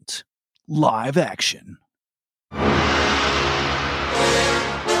segment. Live action.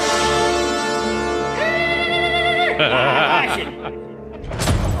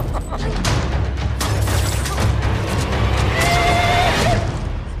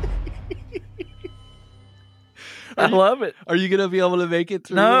 love it. Are you gonna be able to make it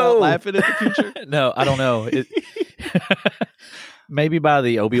through No. without laughing at the future? No, I don't know. Maybe by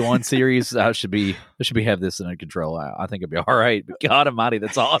the Obi-Wan series, I should have this under control. I think it'll be all right. But God Almighty,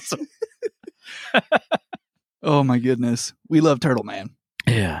 that's awesome. Oh my goodness, we love Turtle Man.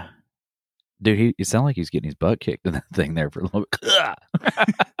 Yeah, dude, it sounded like he's getting his butt kicked in that thing there for a little bit.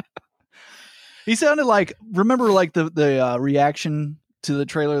 He sounded like, remember like the reaction to the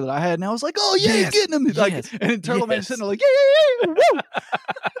trailer that I had, and I was like, oh yeah, Yes, he's getting him. Like, yes, and then Turtle Man's yes. sitting there like, yeah,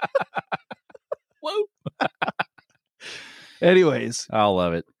 woo. Whoa. Anyways, I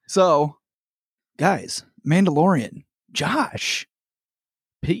love it. so guys, Mandalorian, Josh,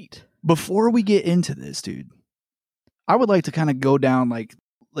 Pete. before we get into this, dude, I would like to kind of go down like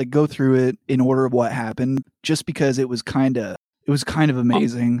go through it in order of what happened, just because it was kind of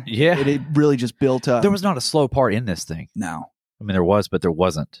amazing. Yeah. It really just built up. There was not a slow part in this thing. No. I mean, there was, but there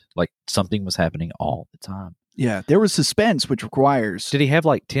wasn't. Like, something was happening all the time. Yeah, there was suspense, which requires. Did he have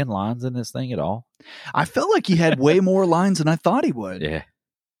like 10 lines in this thing at all? I felt like he had way more lines than I thought he would. Yeah.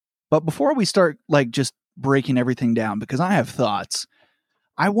 But before we start, like, just breaking everything down, because I have thoughts,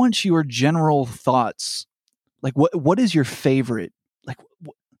 I want your general thoughts. Like, what is your favorite? Like,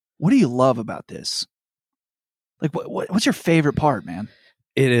 what do you love about this? Like, what's your favorite part, man?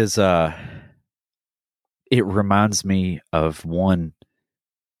 It is, it reminds me of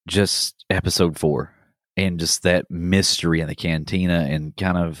just episode 4 and just that mystery in the cantina and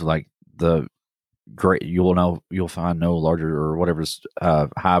kind of like the great, you'll find no larger or whatever's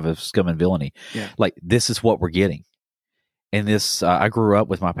hive of scum and villainy. Yeah. Like, this is what we're getting. And this, I grew up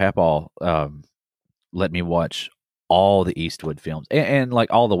with my papaw, let me watch all the Eastwood films and like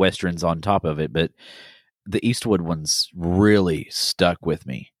all the Westerns on top of it. But the Eastwood ones really stuck with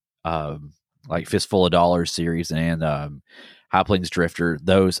me. Like Fistful of Dollars series and High Plains Drifter.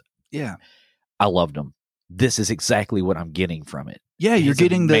 Those, Yeah. I loved them. This is exactly what I'm getting from it. Yeah, you're He's a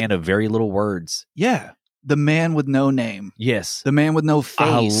getting the man of very little words. Yeah, the man with no name, Yes, the man with no face.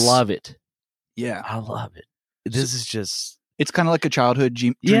 I love it. Yeah, I love it. This is just it's kind of like a childhood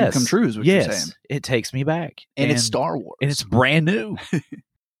dream yes, come true. Is what you're saying, yes. It takes me back, and it's Star Wars, and it's brand new.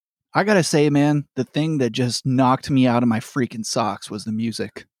 I gotta say, man, the thing that just knocked me out of my freaking socks was the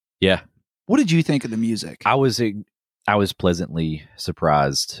music. Yeah, What did you think of the music? I was pleasantly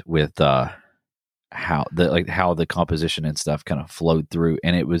surprised with how the composition and stuff kind of flowed through,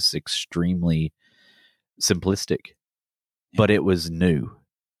 and it was extremely simplistic, but it was new,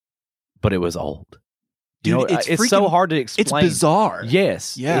 but it was old. Dude, You know, it's so hard to explain. It's bizarre.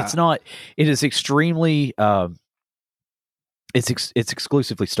 Yes, Yeah. It's not. It is extremely. It's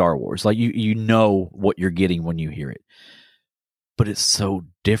exclusively Star Wars. Like you know what you're getting when you hear it, but it's so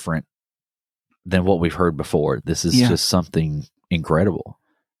different than what we've heard before. This is just something incredible.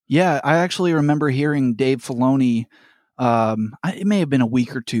 Yeah, I actually remember hearing Dave Filoni. It may have been a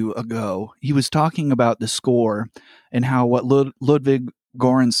week or two ago. He was talking about the score and how what Ludwig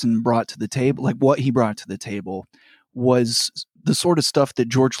Göransson brought to the table, like what he brought to the table, was the sort of stuff that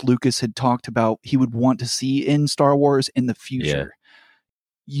George Lucas had talked about he would want to see in Star Wars in the future,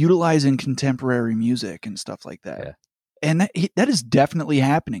 utilizing contemporary music and stuff like that. Yeah. And that is definitely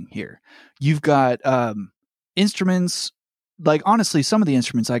happening here. You've got instruments. Like, honestly, some of the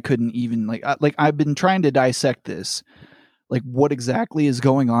instruments I couldn't even I've been trying to dissect this, like what exactly is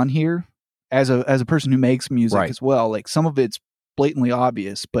going on here as a person who makes music Right. as well. Like, some of it's blatantly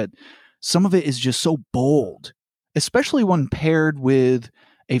obvious, but some of it is just so bold, especially when paired with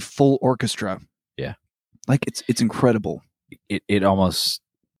a full orchestra. Yeah. Like it's incredible. It almost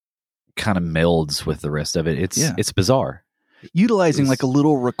kind of melds with the rest of it. It's bizarre. Utilizing like a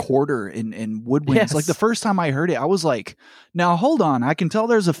little recorder and woodwinds. Yes. Like the first time I heard it, I was like, now hold on. I can tell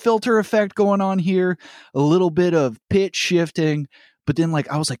there's a filter effect going on here, a little bit of pitch shifting. But then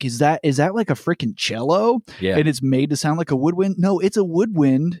I was like, is that like a freaking cello? Yeah. And it's made to sound like a woodwind? No, it's a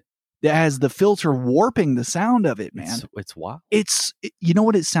woodwind that has the filter warping the sound of it, man. It's wild. You know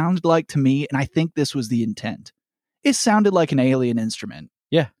what it sounded like to me? And I think this was the intent. It sounded like an alien instrument.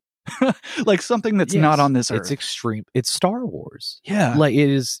 Yeah. Like something that's not on this earth. It's extreme. It's Star Wars. Yeah. Like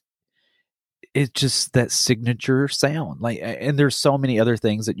it's just that signature sound. Like, and there's so many other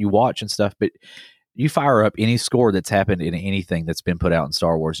things that you watch and stuff, but you fire up any score that's happened in anything that's been put out in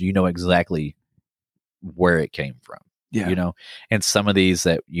Star Wars, you know exactly where it came from. Yeah. You know, and some of these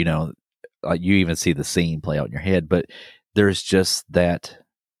that, you know, like you even see the scene play out in your head, but there's just that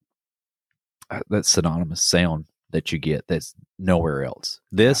synonymous sound that you get that's nowhere else.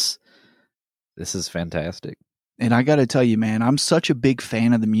 This is fantastic. And I got to tell you, man, I'm such a big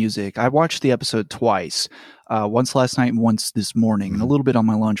fan of the music. I watched the episode twice, once last night and once this morning, and a little bit on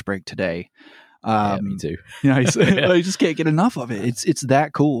my lunch break today. Me too. I just can't get enough of it. It's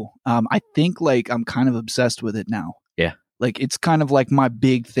that cool. I think like I'm kind of obsessed with it now. Yeah. Like it's kind of like my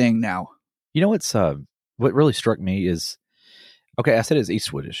big thing now. You know what's what really struck me is, okay, I said it's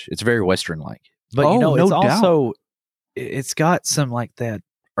Eastwoodish. It's very Western like, but no it's doubt. also it's got some like that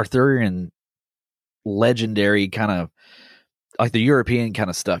Arthurian legendary kind of like the European kind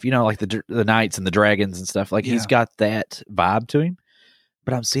of stuff. Like the knights and the dragons and stuff. Like he's got that vibe to him.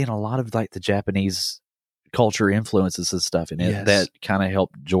 But I'm seeing a lot of like the Japanese culture influences and stuff in it that kind of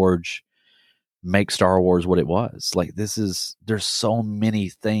helped George make Star Wars what it was. Like there's so many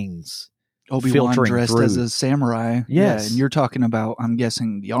things. Obi-Wan filtering dressed through. as a samurai. Yes. Yeah, and you're talking about, I'm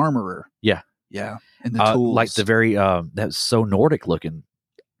guessing, the armorer. Yeah. Yeah. And the tools. Like the very, that's so Nordic looking.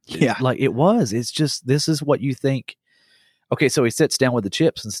 Yeah. Like it was. It's just, this is what you think. Okay, so he sits down with the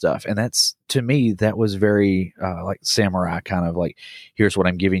chips and stuff. And that's, to me, that was very like samurai kind of like, here's what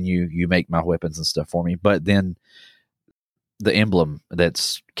I'm giving you. You make my weapons and stuff for me. But then the emblem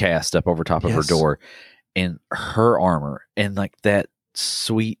that's cast up over top of her door and her armor and like that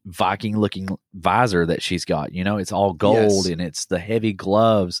sweet Viking looking visor that she's got, it's all gold and it's the heavy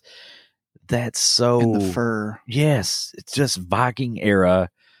gloves. That's so, and the fur. Yes. It's just Viking era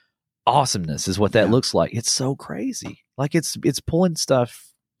awesomeness is what that looks like. It's so crazy. Like it's pulling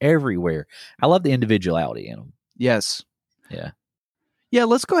stuff everywhere. I love the individuality in them. Yes. Yeah. Yeah.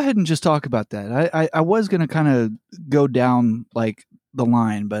 Let's go ahead and just talk about that. I was going to kind of go down like the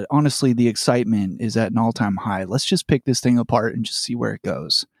line, but honestly, the excitement is at an all-time high. Let's just pick this thing apart and just see where it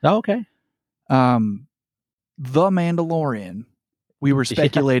goes. Oh, okay. The Mandalorian, we were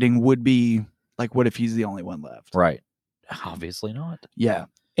speculating would be like, what if he's the only one left? Right. Obviously not. Yeah.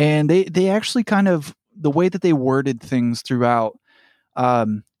 And they actually kind of, the way that they worded things throughout,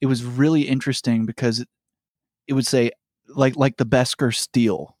 it was really interesting because it would say like the Beskar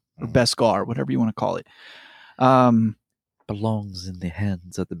steel or Beskar, whatever you want to call it. Belongs in the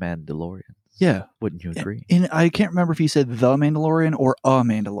hands of the Mandalorian. Yeah. Wouldn't you agree? And I can't remember if he said the Mandalorian or a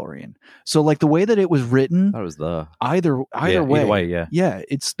Mandalorian. So like the way that it was written, That was the either way. Either way, yeah. Yeah,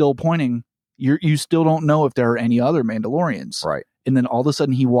 it's still pointing. You still don't know if there are any other Mandalorians. Right. And then all of a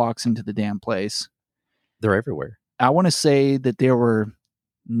sudden he walks into the damn place. They're everywhere. I want to say that there were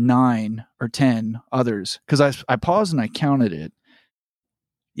 9 or 10 others because I paused and I counted it.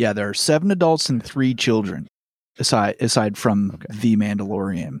 Yeah, there are 7 adults and 3 children aside from the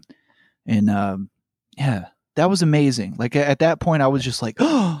Mandalorian. And yeah, that was amazing. Like at that point I was just like,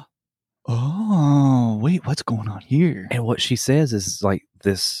 oh, wait, what's going on here? And what she says is like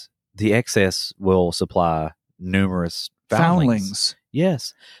this, the excess will supply numerous foundlings.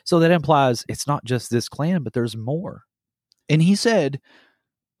 Yes. So that implies it's not just this clan, but there's more. And he said,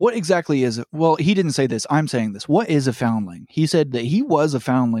 what exactly is it? Well, he didn't say this. I'm saying this. What is a foundling? He said that he was a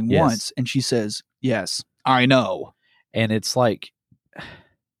foundling once. And she says, yes, I know. And it's like,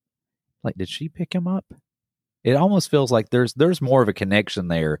 did she pick him up? It almost feels like there's more of a connection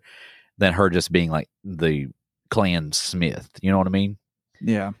there than her just being like the clan Smith. You know what I mean?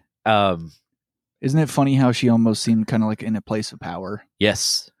 Yeah. Isn't it funny how she almost seemed kind of like in a place of power?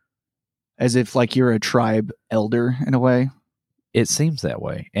 Yes. As if like you're a tribe elder in a way. It seems that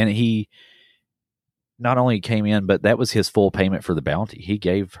way. And he not only came in, but that was his full payment for the bounty. He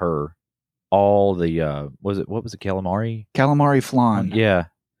gave her all the, what was it, calamari? Calamari flan. Yeah.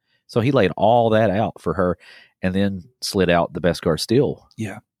 So he laid all that out for her and then slid out the Beskar steel.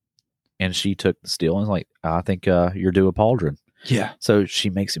 Yeah. And she took the steel and was like, I think you're due a pauldron. Yeah. So she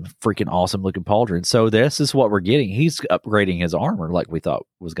makes him a freaking awesome looking pauldron. So this is what we're getting. He's upgrading his armor like we thought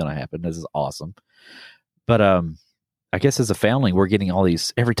was going to happen. This is awesome. But I guess as a foundling, we're getting all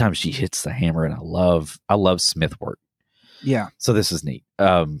these every time she hits the hammer, and I love smith work. Yeah. So this is neat.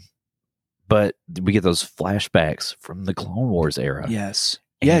 But we get those flashbacks from the Clone Wars era. Yes.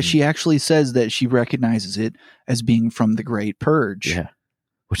 Yeah, she actually says that she recognizes it as being from the Great Purge. Yeah.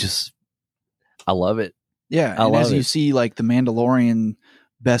 Which is, I love it. Yeah, and as you see, like the Mandalorian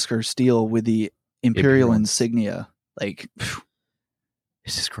Beskar steel with the Imperial insignia, like phew,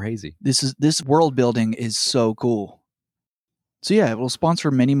 it's just crazy. This world building is so cool. So yeah, it will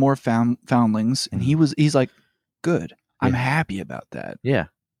sponsor many more foundlings, and he's like, good. I'm happy about that. Yeah,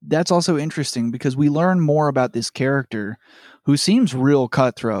 that's also interesting because we learn more about this character, who seems real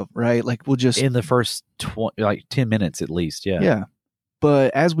cutthroat, right? Like we'll just in the first 10 minutes at least. Yeah, yeah.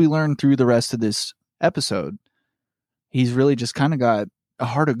 But as we learn through the rest of this episode, he's really just kind of got a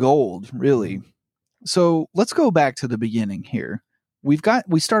heart of gold, really. So let's go back to the beginning here. We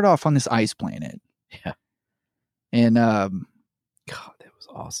start off on this ice planet. Yeah. And God, that was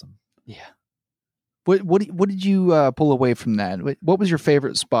awesome. Yeah. What did you pull away from that? What was your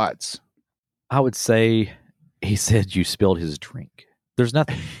favorite spots? I would say he said you spilled his drink. There's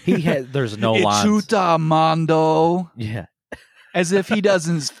nothing. There's no lines. Chuta Mando. Yeah. As if he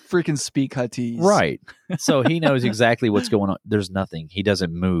doesn't freaking speak Huttese. Right. So he knows exactly what's going on. There's nothing. He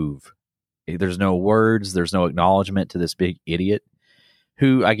doesn't move. There's no words. There's no acknowledgement to this big idiot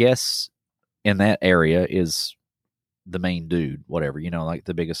who I guess in that area is the main dude, whatever, like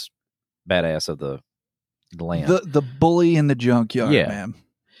the biggest badass of the land. The bully in the junkyard, man.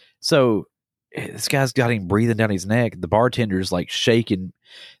 So this guy's got him breathing down his neck. The bartender's like shaking.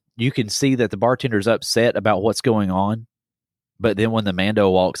 You can see that the bartender's upset about what's going on. But then when the Mando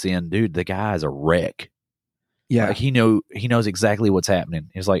walks in, dude, the guy is a wreck. Yeah. Like he knows exactly what's happening.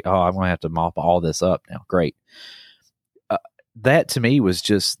 He's like, oh, I'm going to have to mop all this up now. Great. That to me was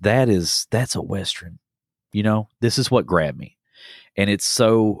just, that's a Western. This is what grabbed me. And it's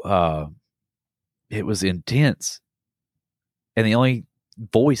so, it was intense. And the only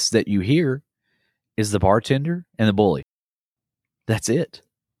voice that you hear is the bartender and the bully. That's it.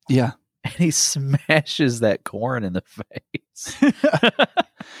 Yeah. And he smashes that corn in the face.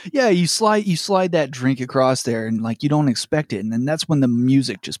 Yeah, you slide that drink across there and like you don't expect it. And then that's when the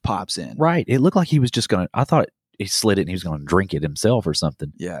music just pops in. Right. It looked like he was just going to, I thought he slid it and he was going to drink it himself or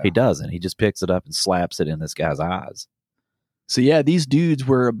something. Yeah. He doesn't. He just picks it up and slaps it in this guy's eyes. So yeah, these dudes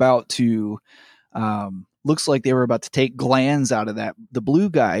were about to, looks like they were about to take glands out of that. The blue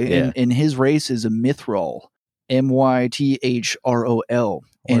guy in his race is a Mithril. Mythrol.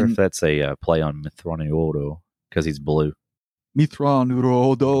 I wonder if that's a play on Mithril because he's blue.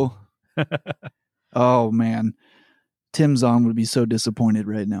 Mithril. Oh man, Tim Zahn would be so disappointed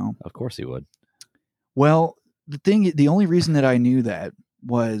right now. Of course he would. Well, the only reason that I knew that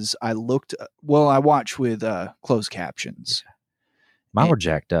was I watched with closed captions. Mine were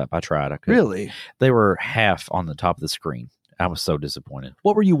jacked up. I tried. I couldn't. Really? They were half on the top of the screen. I was so disappointed.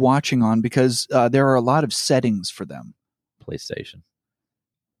 What were you watching on? Because there are a lot of settings for them. PlayStation.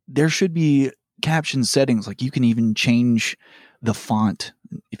 There should be caption settings. Like you can even change the font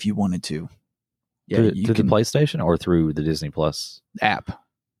if you wanted to. Yeah, through the PlayStation or through the Disney Plus app.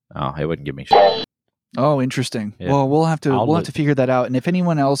 Oh, it wouldn't give me shit. Oh, interesting. Yeah. Well, we'll have to figure that out. And if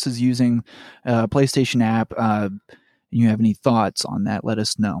anyone else is using PlayStation app, you have any thoughts on that, let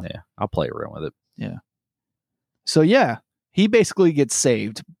us know. Yeah, I'll play around with it. Yeah. So yeah, he basically gets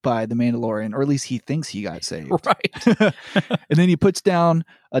saved by the Mandalorian, or at least he thinks he got saved. Right. And then he puts down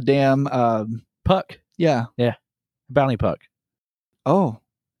a damn puck. Yeah. Yeah. Bounty puck. Oh.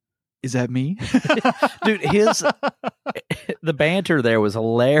 Is that me? Dude, the banter there was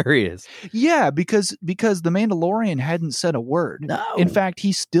hilarious. Yeah, because the Mandalorian hadn't said a word. No. In fact,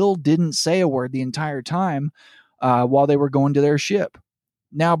 he still didn't say a word the entire time while they were going to their ship.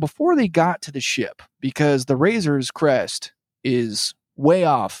 Now, before they got to the ship, because the Razor's crest is way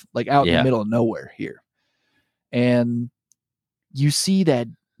off, like out in the middle of nowhere here. And you see that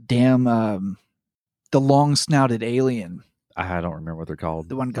damn the long-snouted alien. I don't remember what they're called.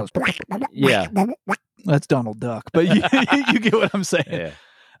 The one goes, yeah, that's Donald Duck, but you get what I'm saying.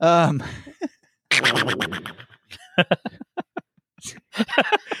 Yeah.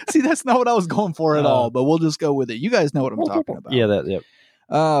 See, that's not what I was going for at all, but we'll just go with it. You guys know what I'm talking about.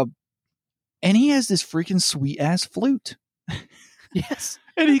 Yeah, and he has this freaking sweet ass flute. Yes,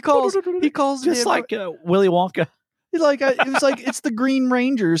 and he calls just like Willy Wonka. It was like it's the Green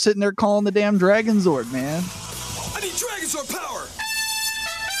Ranger sitting there calling the damn Dragon Zord, man. I need Dragon Zord power.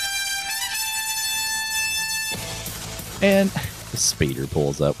 And the speeder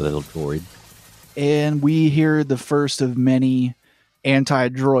pulls up with a little droid, and we hear the first of many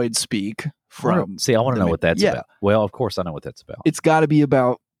anti-droid speak from. See, I want to know what that's about. Well, of course, I know what that's about. It's got to be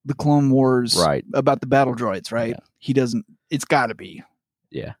about the Clone Wars, right? About the battle droids, right? Yeah. He doesn't. It's got to be.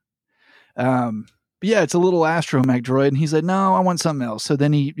 Yeah. But yeah, it's a little astromech droid, and he said, "No, I want something else." So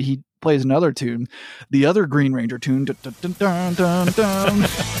then he plays another tune, the other Green Ranger tune. Dun, dun, dun, dun, dun, dun.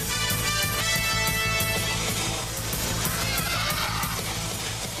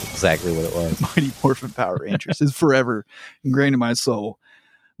 Exactly what it was. Mighty Morphin Power Rangers is forever ingrained in my soul.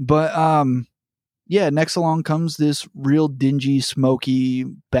 But yeah, next along comes this real dingy, smoky,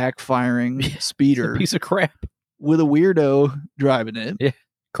 backfiring speeder, piece of crap with a weirdo driving it. Yeah,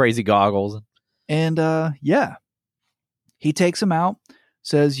 crazy goggles. And yeah, he takes him out,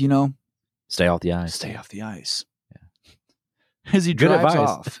 says, stay off the ice. Stay off the ice. Yeah. As he drives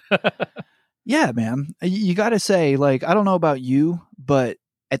off. Yeah, man. You got to say, like, I don't know about you, but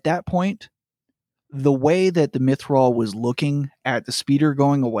at that point, the way that the Mithril was looking at the speeder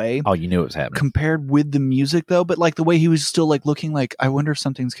going away. Oh, you knew it was happening. Compared with the music, though, but like the way he was still like looking like, I wonder if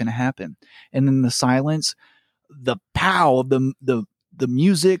something's going to happen. And then the silence, the pow of the the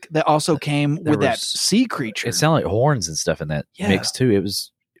music that also came There with that was- sea creature. It sounded like horns and stuff in that Yeah. mix too. It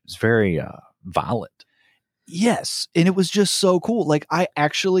was very violent. Yes, and it was just so cool. Like I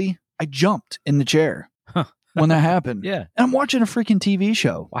jumped in the chair Huh. when that happened. Yeah. And I'm watching a freaking TV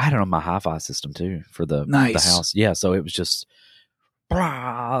show. I had it on my hi-fi system too for the Nice. house. Yeah, so it was just,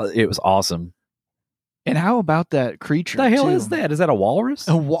 it was awesome. And how about that creature? What the hell too? is that? Is that a walrus?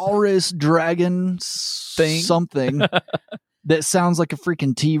 A walrus dragon Thing? something that sounds like a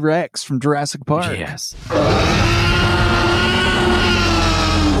freaking T-Rex from Jurassic Park. Yes.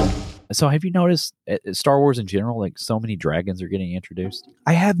 So have you noticed Star Wars in general, like so many dragons are getting introduced?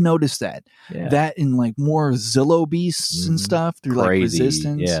 I have noticed that. Yeah. That in like more Zillow beasts and Mhm. stuff through like Crazy.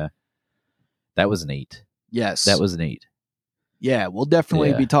 Resistance. Yeah. That was neat. Yes. That was neat. Yeah, we'll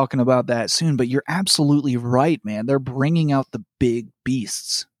definitely Yeah. be talking about that soon, but you're absolutely right, man. They're bringing out the big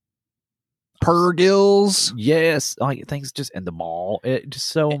beasts. Purgils. Yes. Like things just in the mall. It just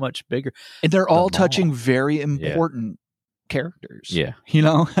so much bigger. And they're all mall. touching very important characters. Yeah. You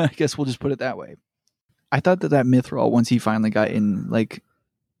know, I guess we'll just put it that way. I thought that Mithril, once he finally got in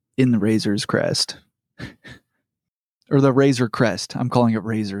the Razor's Crest, or the Razor Crest, I'm calling it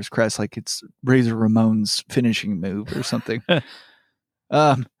Razor's Crest, like it's Razor Ramon's finishing move or something.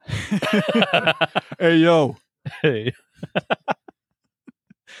 Hey, yo. Hey.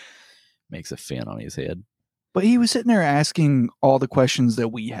 Makes a fin on his head. But he was sitting there asking all the questions that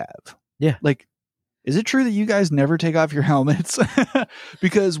we have. Yeah. Like, is it true that you guys never take off your helmets?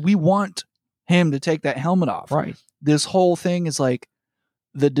 Because we want him to take that helmet off. Right. This whole thing is like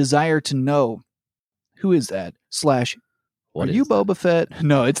the desire to know who is that / What are you is that? Boba Fett?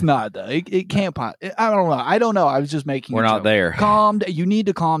 No, it's not. Though. It can't. I don't know. I was just making. We're a not joke. there. You need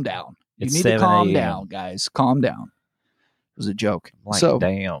to calm down. You It's need to 7 calm a.m. down, guys. Calm down. It was a joke. Like, so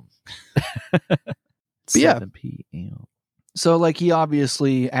damn. yeah. 7 p.m. So, like, he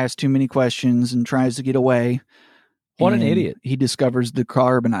obviously asks too many questions and tries to get away. What an And idiot. He discovers the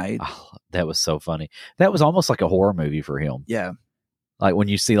carbonite. Oh, that was so funny. That was almost like a horror movie for him. Yeah. Like when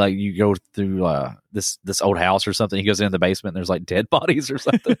you see, like, you go through this old house or something, he goes in the basement and there's like dead bodies or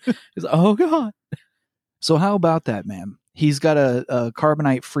something. He's like, oh, God. So, how about that, man? He's got a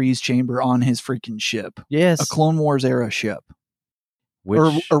carbonite freeze chamber on his freaking ship. Yes. A Clone Wars era ship.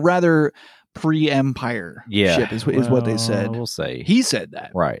 Which, Or rather, pre-Empire yeah. ship is what they said. We'll say. He said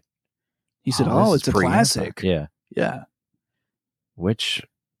that. Right. He said, this it's is a pre-Empire. classic. Yeah. Yeah. Which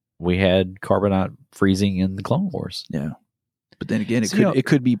we had carbonite freezing in the Clone Wars. Yeah. But then again, So, you know, it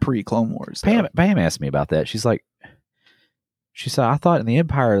could be pre-Clone Wars. though. Pam asked me about that. She said, I thought in the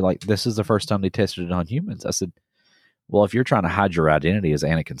Empire, like, this is the first time they tested it on humans. I said, well, if you're trying to hide your identity as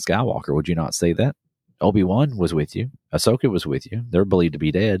Anakin Skywalker, would you not say that? Obi-Wan was with you. Ahsoka was with you. They're believed to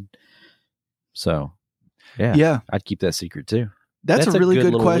be dead. So, Yeah. I'd keep that secret too. That's a really good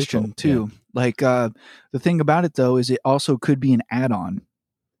little question, loophole. too. Like, the thing about it, though, is it also could be an add-on.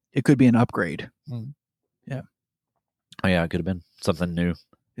 It could be an upgrade. Oh, yeah, it could have been something new.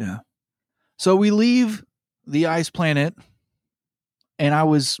 Yeah. So we leave the ice planet, and I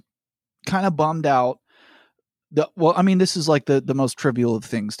was kind of bummed out. This is like the most trivial of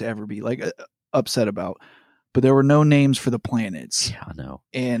things to ever be like upset about. But there were no names for the planets. Yeah, I know.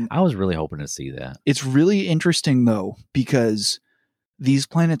 And I was really hoping to see that. it's really interesting, though, because these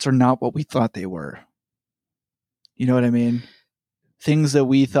planets are not what we thought they were. You know what I mean? Things that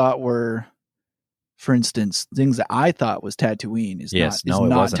we thought were, for instance, things that I thought was Tatooine is Yes, not, no, it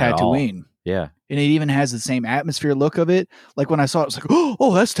not wasn't at all. Tatooine. Yeah, And it even has the same atmosphere look of it. Like when I saw it, it's like,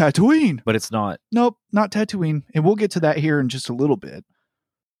 oh, that's Tatooine. but it's not. Nope, not Tatooine. And we'll get to that here in just a little bit.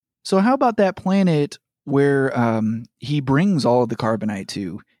 So how about that planet where he brings all of the carbonite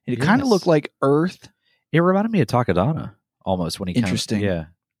to? And it kind of Yes. looked like Earth. It reminded me of Takadana almost when he Interesting. Yeah.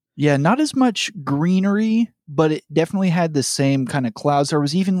 Yeah, not as much greenery, but it definitely had the same kind of clouds. There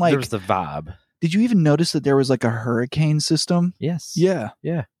was even like, There's the vibe. did you even notice that there was like a hurricane system? Yes. Yeah.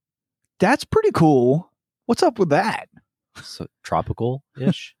 Yeah. That's pretty cool. What's up with that? So tropical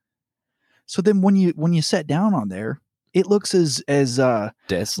ish. So then when you sat down on there, it looks as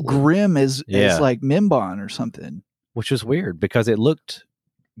Desolate. grim as Yeah. like Mimban or something. Which was weird because it looked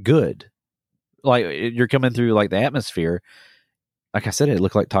good. Like you're coming through like the atmosphere. Like I said, it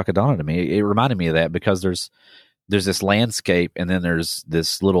looked like Takadana to me. It reminded me of that because there's this landscape and then there's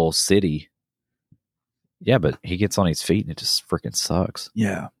this little city. Yeah, but he gets on his feet and it just freaking sucks.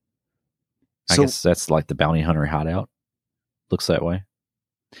 Yeah. I So- guess that's like the bounty hunter hideout. Looks that way.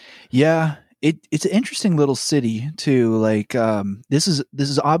 Yeah, it's an interesting little city too. Like this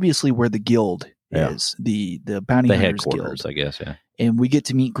is obviously where the guild Yeah. is, the bounty The hunters headquarters, guild, I guess. Yeah. and we get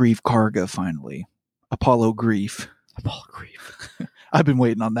to meet Grief Karga finally. Apollo Grief. Apollo Grief. I've been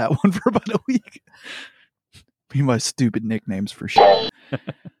waiting on that one for about a week. Be my stupid nicknames for sure.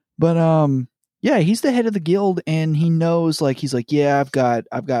 But yeah, he's the head of the guild, and he knows, like, he's like, yeah, I've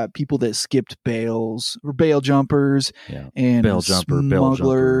got people that skipped bails or bail jumpers, and Bail a jumper,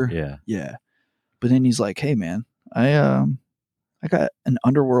 smuggler. yeah. But then he's like, hey man, I got an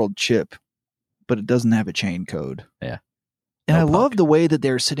underworld chip, but it doesn't have a chain code. Yeah. And No I love punk. the way that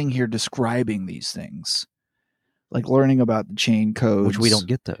they're sitting here describing these things, like learning about the chain codes, Which we don't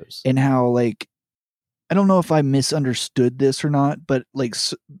get those. and how, like, I don't know if I misunderstood this or not, but like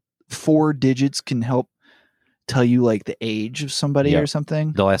 4 digits can help tell you like the age of somebody Yeah. or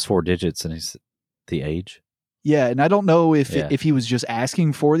something. The last 4 digits and he's the age. Yeah, and I don't know if Yeah. if he was just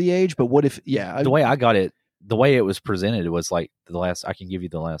asking for the age, but what if? Yeah, The way I got it, the way it was presented, it was like I can give you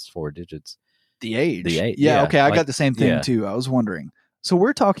the last 4 digits. the age. The age, Yeah, yeah, okay, I like- got the same thing yeah. too. I was wondering. So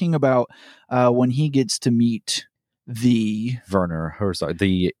we're talking about when he gets to meet the Werner Herzog,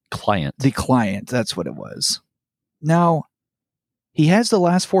 the client. client. That's what it was. Now he has the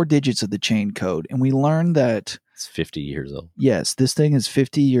last 4 digits of the chain code, and we learn that It's 50 years old. yes, this thing is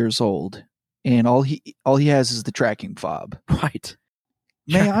 50 years old, and all he has is the tracking fob. Right.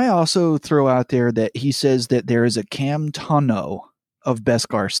 May I also throw out there that he says that there is a Camtono of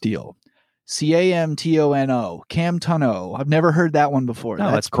Beskar steel. Camtono. Camtono. I've never heard that one before.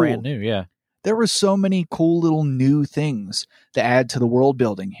 No, that's cool. brand new. Yeah. There were so many cool little new things to add to the world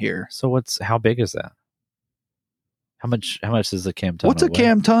building here. So how big is that? How much is a Camtono? What's a weigh?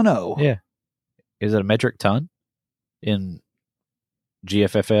 Camtono? Yeah. Is it a metric ton in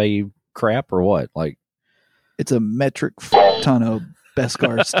GFFA crap or what? Like, It's a metric ton of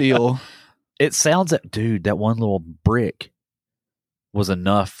Beskar steel. it sounds like, dude, that one little brick was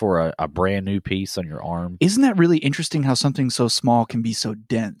enough for a brand new piece on your arm. Isn't that really interesting how something so small can be so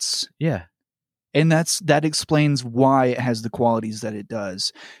dense? Yeah. And that explains why it has the qualities that it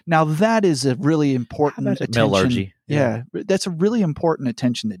does. Now that is a really important How about attention. metallurgy? Yeah, that's a really important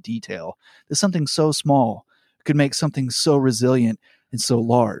attention to detail. That something so small could make something so resilient and so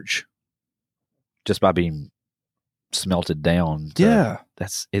large. Just by being smelted down. Yeah.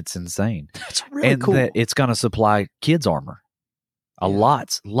 It's insane. That's really And cool. that it's going to supply kids armor.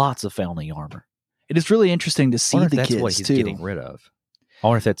 Lots of foundling armor. It is really interesting to I see wonder if the that's kids what he's too. getting rid of. I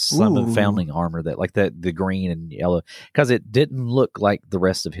wonder if that's some of the Ooh. foundling armor that, like the green and yellow, because it didn't look like the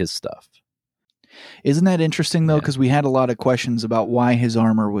rest of his stuff. Isn't that interesting though? Yeah. Because we had a lot of questions about why his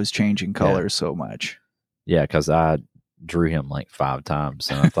armor was changing colors so much. Yeah, because I drew him like 5 times,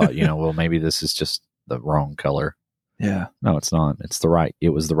 and I thought, well, maybe this is just the wrong color. Yeah, No, it's not. It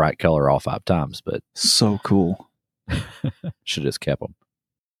was the right color all 5 times, but so cool. should have just kept them.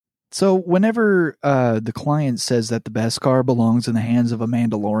 So whenever the client says that the Beskar belongs in the hands of a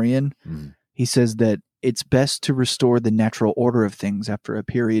Mandalorian, Mm. he says that it's best to restore the natural order of things after a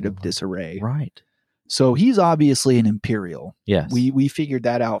period of disarray. Right. So he's obviously an Imperial. Yes. We figured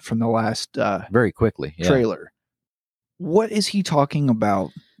that out from the last very quickly. Yeah. trailer. What is he talking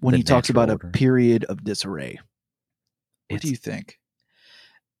about when The he talks natural about order. a period of disarray? What It's- do you think?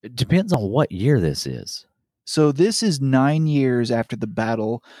 It depends on what year this is. So this is 9 years after the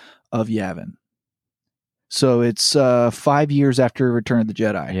Battle of Yavin. So it's 5 years after Return of the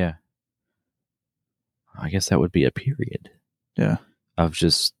Jedi. Yeah. I guess that would be a period. Yeah. Of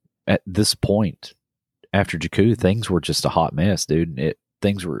just, at this point, after Jakku, things were just a hot mess, dude.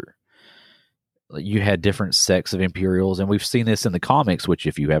 Things were, you had different sects of Imperials, and we've seen this in the comics, which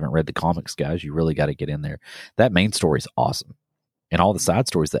if you haven't read the comics, guys, you really got to get in there. That main story is awesome. And all the side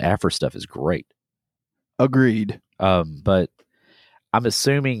stories, the Afra stuff is great. Agreed. But I'm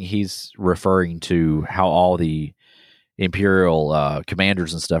assuming he's referring to how all the Imperial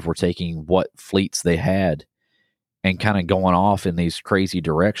commanders and stuff were taking what fleets they had and kind of going off in these crazy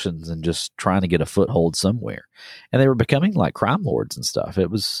directions and just trying to get a foothold somewhere. And they were becoming like crime lords and stuff. It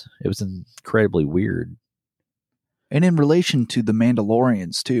was incredibly weird. And in relation to the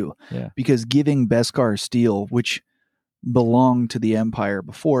Mandalorians too, Yeah. because giving Beskar steel, which belonged to the Empire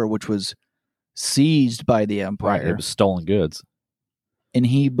before, which was seized by the Empire, It was stolen goods. and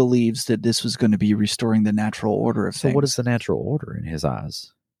he believes that this was going to be restoring the natural order of So things. what is the natural order in his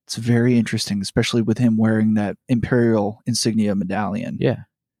eyes? It's very interesting, especially with him wearing that Imperial insignia medallion. Yeah.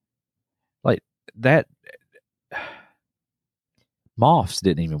 Like that. Moffs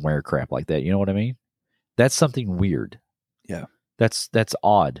didn't even wear crap like that. You know what I mean? That's something weird. Yeah. That's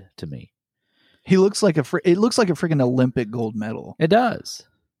odd to me. He looks like it looks like a freaking Olympic gold medal. It does.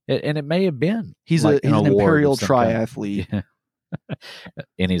 And it may have been. He's like an award of Imperial some kind. triathlete. Yeah.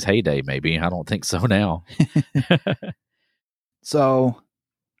 In his heyday, maybe. I don't think so now. So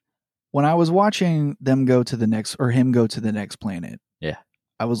when I was watching them go to the next, or him go to the next planet, Yeah.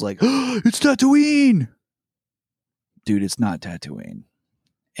 I was like, oh, it's Tatooine. Dude, it's not Tatooine.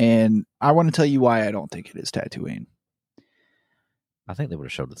 And I want to tell you why I don't think it is Tatooine. I think they would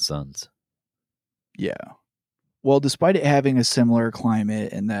have showed the suns. Yeah. Well, despite it having a similar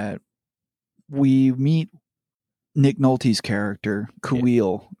climate and that we meet Nick Nolte's character,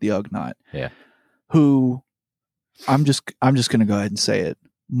 Kuiil, the Ugnaught, who I'm just going to go ahead and say it,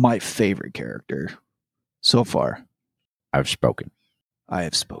 my favorite character so far. I've spoken. I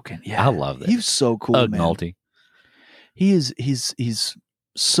have spoken. Yeah. I love that. He's so cool, man. Nolte. He's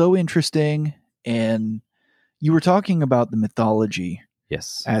so interesting, and you were talking about the mythology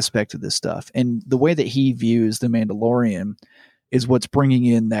aspect of this stuff, and the way that he views the Mandalorian is what's bringing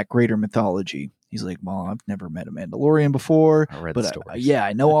in that greater mythology. He's like, well, I've never met a Mandalorian before, I read but the stories.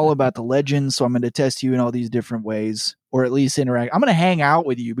 I know all about the legends, so I'm going to test you in all these different ways, or at least interact. I'm going to hang out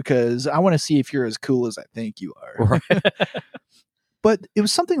with you because I want to see if you're as cool as I think you are. Right. But it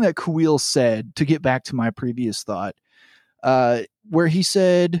was something that Kuiil said, to get back to my previous thought, where he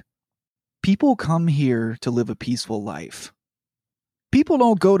said, people come here to live a peaceful life. People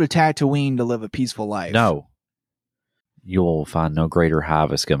don't go to Tatooine to live a peaceful life. No. You'll find no greater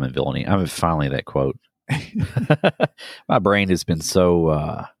hive of scum and villainy. I mean, finally, that quote. My brain has been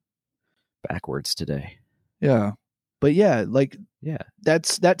so backwards today. Yeah. But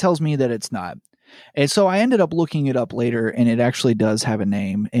that tells me that it's not. And so I ended up looking it up later, and it actually does have a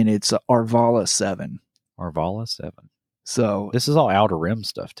name, and it's Arvala 7. Arvala 7. So this is all Outer Rim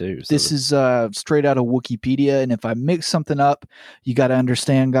stuff too. So this is straight out of Wikipedia, and if I mix something up, you got to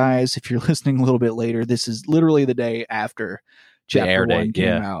understand, guys. If you're listening a little bit later, this is literally the day after Chapter 1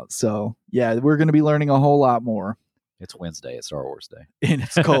 came out. So yeah, we're going to be learning a whole lot more. It's Wednesday. It's Star Wars Day, and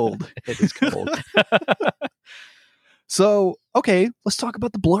it's cold. It is cold. So okay, let's talk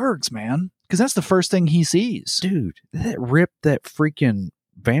about the blurgs, man, because that's the first thing he sees. Dude, that ripped that freaking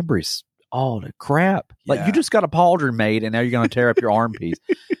Vambrace all to crap. Like, Yeah. you just got a pauldron made, and now you're going to tear up your arm piece.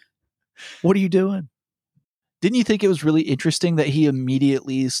 What are you doing? Didn't you think it was really interesting that he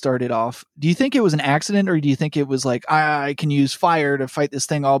immediately started off? Do you think it was an accident, or do you think it was like, I can use fire to fight this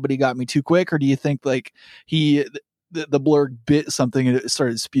thing all, but he got me too quick? Or do you think like the blurg bit something and it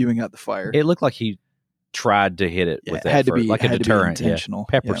started spewing out the fire? It looked like he tried to hit it with that had to first, be like a had to be deterrent. intentional.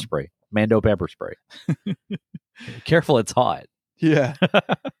 Pepper Yeah. spray. Mando pepper spray. Careful, it's hot. Yeah.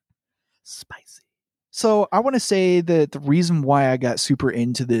 Spicy. So I want to say that the reason why I got super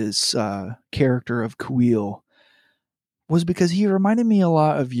into this character of Kuiil was because he reminded me a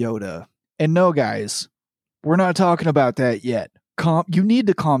lot of Yoda. And no, guys, we're not talking about that yet. You need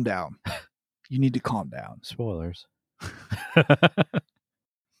to calm down. You need to calm down. Spoilers.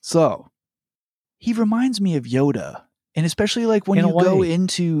 So he reminds me of Yoda. And especially like when In a you go way.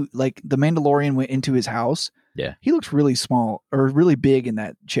 into like the Mandalorian went into his house. Yeah. He looks really small or really big in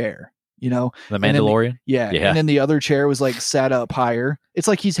that chair, you know? The And then Mandalorian? Yeah. Yeah. And then the other chair was like set up higher. It's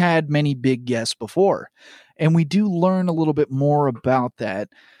like he's had many big guests before. And we do learn a little bit more about that,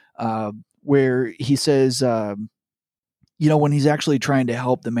 where he says, when he's actually trying to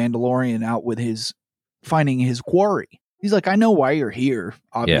help the Mandalorian out with finding his quarry. He's like, I know why you're here.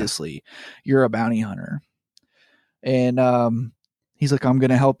 Obviously, you're a bounty hunter. And he's like, I'm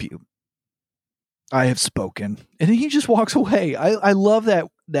going to help you. I have spoken. And then he just walks away. I love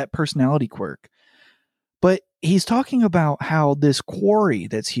that personality quirk. But he's talking about how this quarry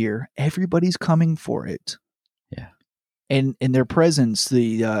that's here, everybody's coming for it. Yeah. And in their presence,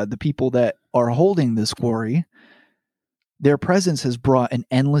 the people that are holding this quarry, their presence has brought an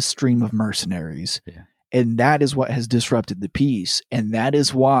endless stream of mercenaries. Yeah. And that is what has disrupted the peace. And that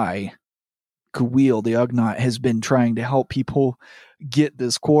is why Kuiil, the Ugnaught, has been trying to help people get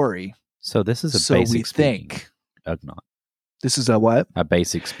this quarry. So this is a So basic we speaking think. Ugnaught. This is a what? A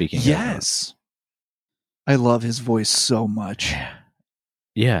basic speaking Ugnaught. Yes. I love his voice so much.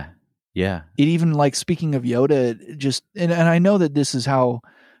 Yeah. Yeah. It even, like, speaking of Yoda, just, and I know that this is how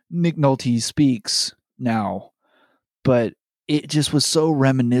Nick Nolte speaks now, but it just was so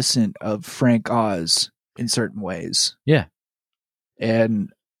reminiscent of Frank Oz in certain ways. Yeah.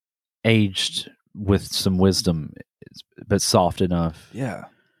 And aged with some wisdom, but soft enough. yeah.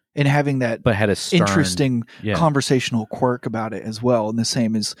 And having that But had a stern, interesting conversational quirk about it as well. And the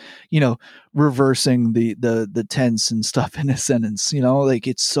same as, reversing the tense and stuff in a sentence, like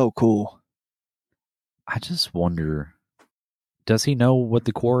it's so cool. I just wonder, does he know what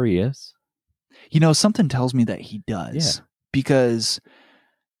the quarry is? Something tells me that he does. Yeah. Because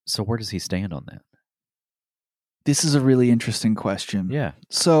So where does he stand on that? this is a really interesting question. Yeah.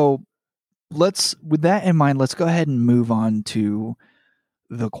 So with that in mind, let's go ahead and move on to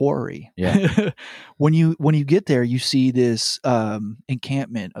the quarry. Yeah. when you get there, you see this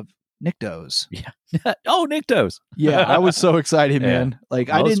encampment of Nyctos. Yeah. Oh, Nyctos. Yeah, I was so excited, Yeah. man. Like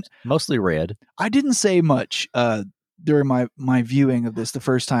I didn't mostly red. I didn't say much during my viewing of this the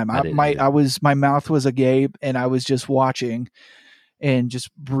first time. I didn't either. My mouth was agape and I was just watching and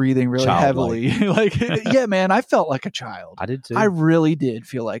just breathing really Childlike. heavily. Like, yeah, man, I felt like a child. I did too. I really did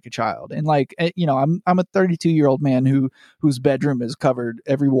feel like a child. And like, you know, I'm a 32-year-old man whose bedroom is covered.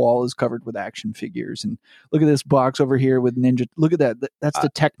 Every wall is covered with action figures. And look at this box over here with Ninja. Look at that. That's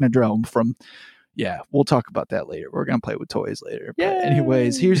the Technodrome from. Yeah, we'll talk about that later. We're gonna play with toys later. But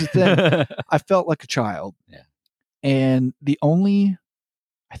anyways, here's the thing. I felt like a child. Yeah. And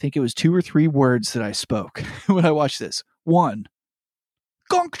I think it was 2 or 3 words that I spoke when I watched this. 1,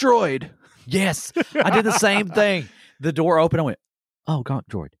 Gonk Droid. Yes, I did the same thing. The door opened. I went, "Oh, Gonk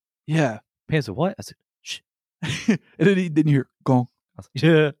Droid." Yeah. Pan said, "What?" I said, "Shh." And then he didn't hear Gonk. I was like,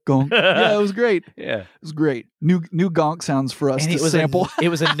 yeah, Gonk. Yeah, it was great. yeah. It was great. New Gonk sounds for us And to it was sample. it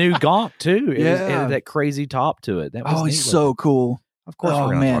was a new Gonk too. It Yeah. had that crazy top to it. That was Oh, neat he's looking. so cool. Of course, Oh,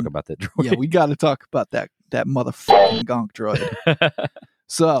 we're going to man. talk about that droid. Yeah, we got to talk about that motherfucking Gonk Droid.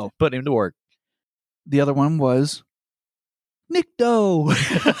 So Put him to work. the other one was Nycto.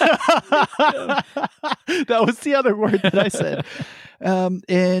 That was the other word that I said.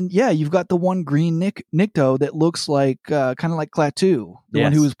 And yeah, you've got the one green Nycto that looks like kind of like Klaatu, the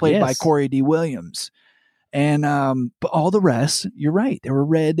one who was played by Yes. Corey D. Williams. And but all the rest, you're right. They were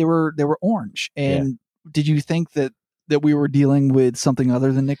red. They were orange. And did you think that we were dealing with something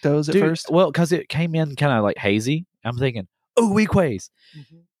other than Nyctos at Dude, first? well, because it came in kind of like hazy. I'm thinking, oh, Weequays.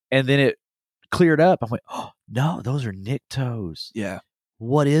 And then it cleared up. I'm like, oh, no, those are Nyctos. Yeah.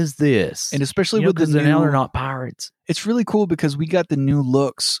 What is this? And especially You know, with the 'cause new, now they're not pirates. it's really cool because we got the new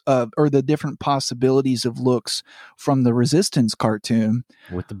looks or the different possibilities of looks from the Resistance cartoon.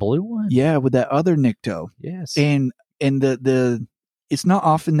 With the blue one? Yeah, with that other Nycto. Yes. And the it's not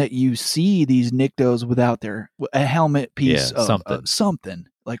often that you see these Nyctos without a helmet piece Yeah, of something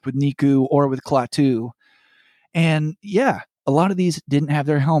like with Niku or with Klaatu. And yeah, a lot of these didn't have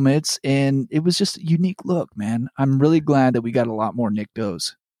their helmets and it was just a unique look, man. I'm really glad that we got a lot more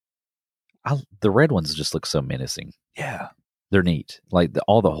Nyctos. The red ones just look so menacing. Yeah. They're neat. Like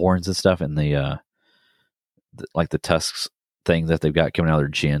all the horns and stuff and like the tusks thing that they've got coming out of their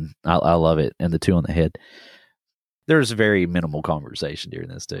chin. I love it. And the 2 on the head. There's very minimal conversation during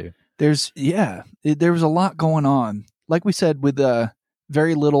this too. There was a lot going on. Like we said, with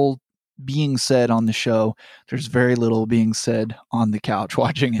very little being said on the show, there's very little being said on the couch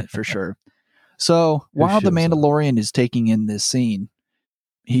watching it for sure. So while the Mandalorian is taking in this scene,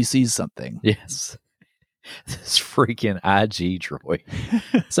 he sees something. Yes. This freaking IG droid.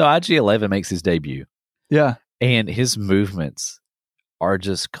 So IG-11 makes his debut. Yeah. And his movements are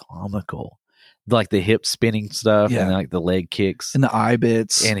just comical. Like the hip spinning stuff and like the leg kicks. And the eye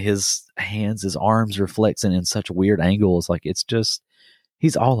bits. And his hands, his arms are flexing in such weird angles. Like it's just,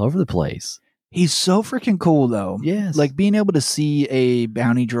 he's all over the place. He's so freaking cool though. Yes. Like being able to see a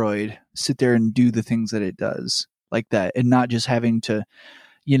bounty droid sit there and do the things that it does like that and not just having to,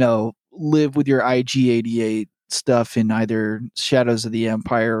 you know, live with your IG-88 stuff in either Shadows of the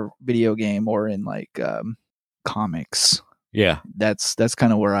Empire video game or in like comics. Yeah. That's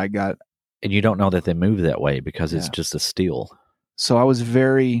kind of where I got. And you don't know that they move that way because it's just a steel. So I was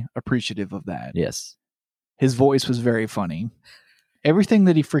very appreciative of that. Yes. His voice was very funny. Everything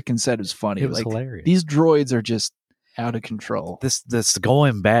that he freaking said was funny. It was like, hilarious. These droids are just out of control. This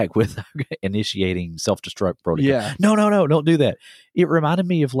going back with initiating self-destruct protocol. Yeah. No, don't do that. It reminded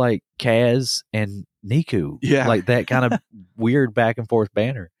me of like Kaz and Niku. Yeah. Like that kind of weird back and forth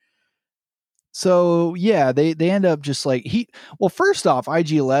banter. So yeah, they end up just like well, first off,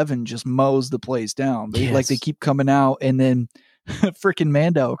 IG-11 just mows the place down. Like they keep coming out and then freaking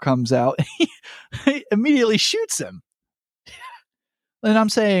Mando comes out and he immediately shoots him. And I'm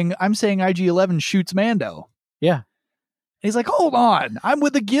saying IG-11 shoots Mando. Yeah. And he's like, hold on, I'm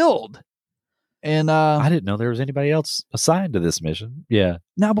with the guild. And I didn't know there was anybody else assigned to this mission. Yeah.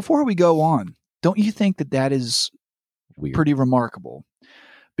 Now, before we go on, don't you think that is weird, pretty remarkable?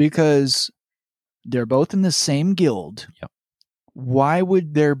 Because they're both in the same guild. Yep. Why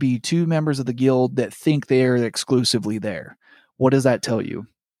would there be 2 members of the guild that think they are exclusively there? What does that tell you?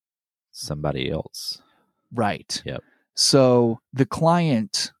 Somebody else. Right. Yep. So the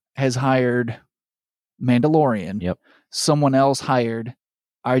client has hired Mandalorian. Yep. Someone else hired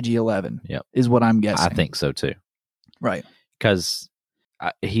IG-11. Yep. Is what I'm guessing. I think so too. Right. Because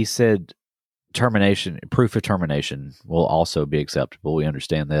he said proof of termination will also be acceptable. We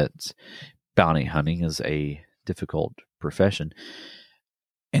understand that bounty hunting is a difficult profession.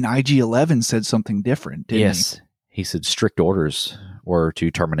 And IG-11 said something different, didn't Yes. He said strict orders were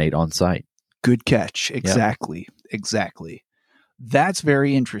to terminate on site. Good catch. Exactly. Exactly. That's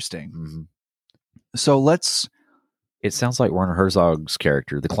very interesting. Mhm. So let's... It sounds like Werner Herzog's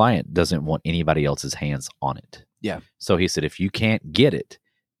character. The client doesn't want anybody else's hands on it. Yeah. So he said, if you can't get it,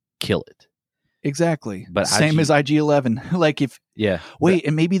 kill it. Exactly. But same as IG-11. Like if... Yeah. Wait,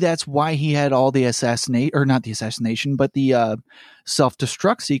 and maybe that's why he had all the not the assassination, but the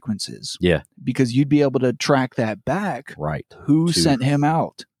self-destruct sequences. Yeah. Because you'd be able to track that back. Right. Who sent him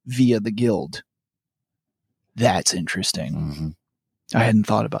out via the guild? That's interesting. Mm-hmm. I hadn't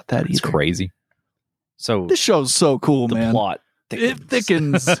thought about that It's either. crazy. So This show's so cool, the man. plot It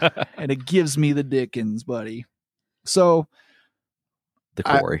thickens and it gives me the dickens, buddy. So the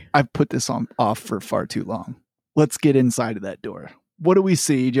quarry. I've put this off for far too long. Let's get inside of that door. What do we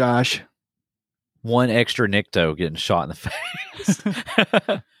see, Josh? One extra Nikto getting shot in the face.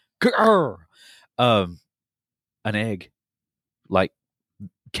 Grr. An egg, like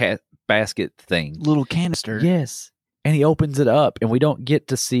cat basket thing. Little canister. Yes. And he opens it up, and we don't get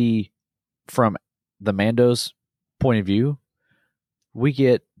to see from the Mando's point of view. We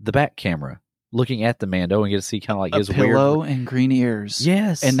get the back camera looking at the Mando and get to see kind of like A his pillow weird. and green ears.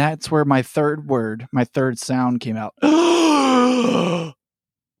 Yes. And that's where my third sound came out.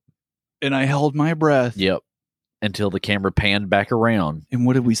 And I held my breath. Yep. Until the camera panned back around. And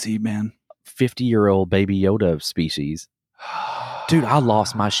what did we see, man? 50-year-old baby Yoda species. Dude, I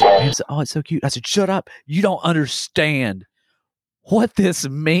lost my shit. I said, oh, it's so cute. I said, shut up. You don't understand what this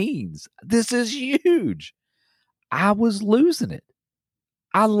means. This is huge. I was losing it.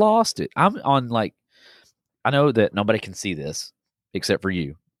 I lost it. I'm on I know that nobody can see this except for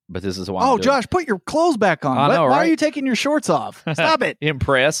you, but this is why. Oh, Josh, put your clothes back on. I know, Why right? are you taking your shorts off? Stop it.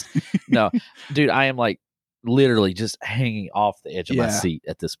 Impressed? No, dude, I am literally just hanging off the edge of my Yeah. seat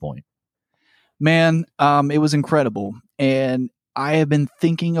at this point. Man, it was incredible. And I have been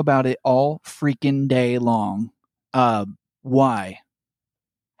thinking about it all freaking day long. Why?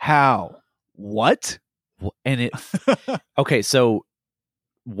 How? What? And it, okay, so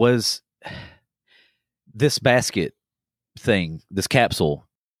was this basket thing, this capsule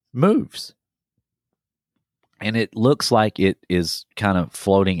moves. And it looks like it is kind of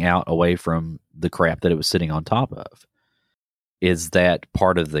floating out away from the crap that it was sitting on top of. Is that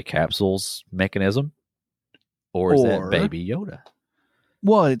part of the capsule's mechanism? Or is that Baby Yoda?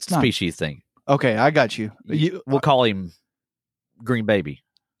 Well, it's not. Species thing. Okay, I got you. We'll call him Green Baby.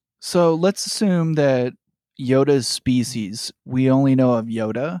 So let's assume that Yoda's species, we only know of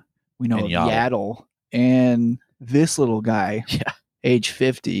Yoda, we know And of Yaddle. Yaddle, and this little guy, Yeah. age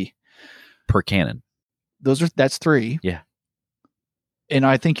 50. Per canon. That's 3. Yeah. And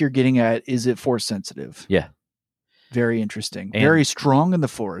I think you're getting at, is it force sensitive? Yeah. Very interesting. And- Very strong in the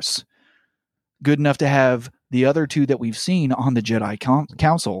force. Good enough to have the other 2 that we've seen on the Jedi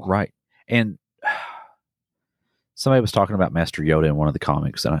Council. Right. And somebody was talking about Master Yoda in one of the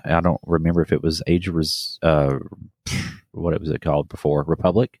comics, and I don't remember if it was Age of what was it called before?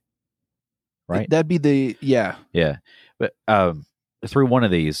 Republic? Right? That'd be yeah. But through one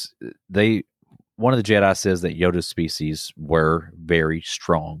of these, one of the Jedi says that Yoda's species were very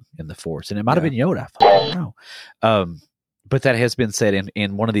strong in the Force, and it might have been Yoda. I don't know. But that has been said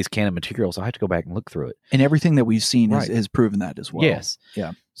in one of these canon materials. I have to go back and look through it. And everything that we've seen Right. has proven that as well. Yes.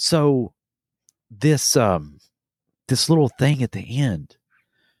 Yeah. So this little thing at the end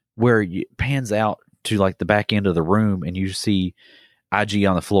where it pans out to the back end of the room and you see IG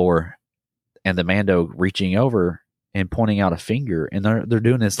on the floor and the Mando reaching over and pointing out a finger, and they're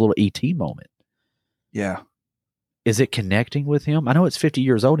doing this little ET moment. Yeah. Is it connecting with him? I know it's 50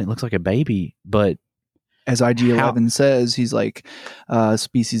 years old and it looks like a baby, but As IG-11 says, he's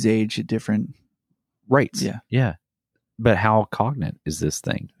species age at different rates. Yeah. Yeah. But how cognate is this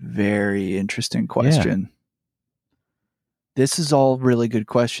thing? Very interesting question. This is all really good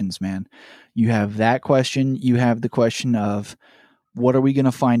questions, man. You have that question. You have the question of what are we going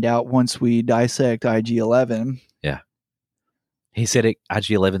to find out once we dissect IG-11? Yeah. He said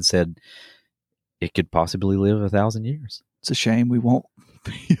IG-11 said it could possibly live 1,000 years. It's a shame we won't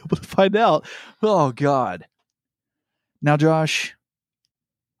be able to find out. Oh, God. Now, Josh,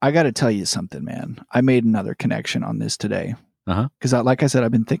 I got to tell you something, man. I made another connection on this today. Because, like I said,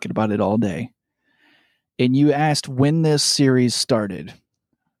 I've been thinking about it all day. And you asked when this series started,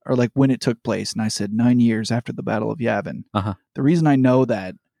 or when it took place. And I said 9 years after the Battle of Yavin. The reason I know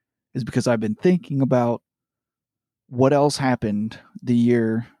that is because I've been thinking about what else happened the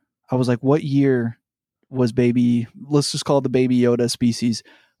year. I was like, what year was let's just call it the Baby Yoda species.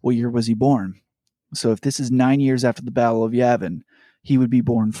 What year was he born? So if this is 9 years after the Battle of Yavin, he would be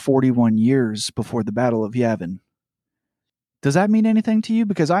born 41 years before the Battle of Yavin. Does that mean anything to you?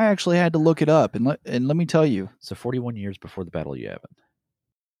 Because I actually had to look it up, and let me tell you. So 41 years before the Battle of Yavin.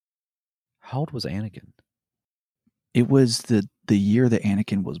 How old was Anakin? It was the year that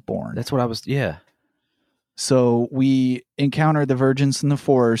Anakin was born. That's what I was, yeah. So we encountered the Virgins and the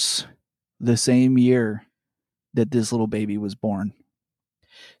Force the same year that this little baby was born.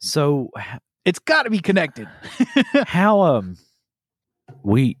 So it's got to be connected. How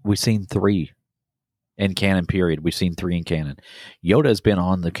we seen 3 in canon, period. We've seen 3 in canon. Yoda's been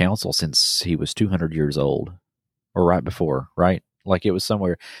on the council since he was 200 years old, or right before, right? Like it was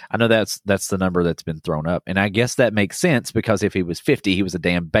somewhere. I know that's the number that's been thrown up, and I guess that makes sense because if he was 50, he was a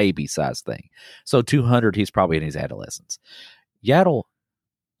damn baby size thing. So 200, he's probably in his adolescence. Yaddle,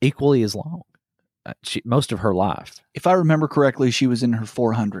 equally as long, most of her life. If I remember correctly, she was in her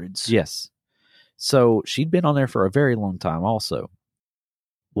 400s. Yes. So she'd been on there for a very long time. Also,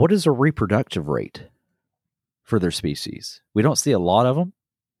 what is a reproductive rate for their species? We don't see a lot of them.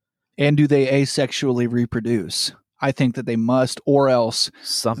 And do they asexually reproduce? I think that they must, or else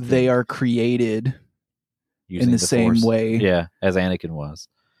they are created using in the same Force. way. Yeah, as Anakin was.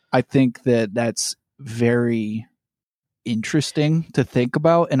 I think that that's very interesting to think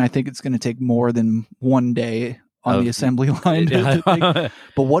about, and I think it's going to take more than one day on the assembly line to think.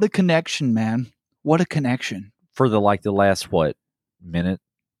 But what a connection, man. What a connection. For the last, minute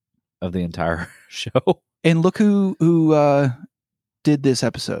of the entire show? And look who did this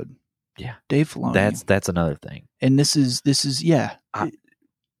episode. Yeah. Dave Filoni. That's another thing. And this is yeah.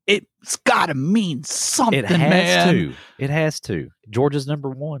 It's got to mean something, It has man. to. It has to. George is number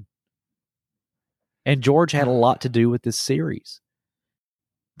 1. And George had a lot to do with this series.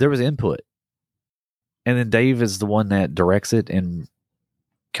 There was input. And then Dave is the one that directs it and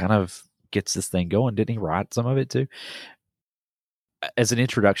kind of gets this thing going. Didn't he write some of it too? As an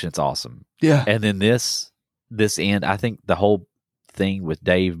introduction, it's awesome. Yeah. And then this end, I think the whole thing with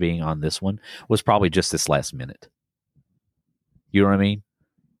Dave being on this one was probably just this last minute. You know what I mean?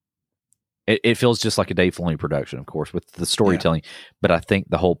 It feels just like a Dave Filoni production, of course, with the storytelling. Yeah. But I think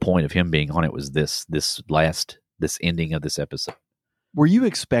the whole point of him being on it was this ending of this episode. Were you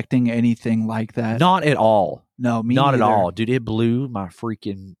expecting anything like that? Not at all. No, me not neither. at all, dude. It blew my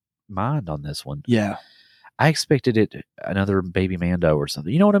freaking mind on this one. Yeah, I expected it another Baby Mando or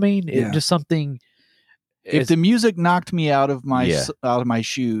something. You know what I mean? Yeah. Just something. If the music knocked me out of my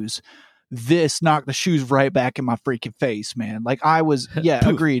shoes, this knocked the shoes right back in my freaking face, man. Like I was,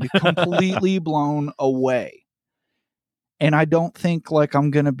 agreed, completely blown away. And I don't think like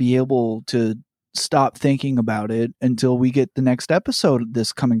I'm gonna be able to stop thinking about it until we get the next episode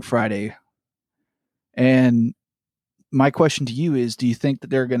this coming Friday. And my question to you is, do you think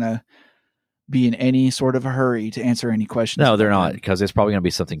that they're gonna be in any sort of a hurry to answer any questions? No, they're not, because it's probably going to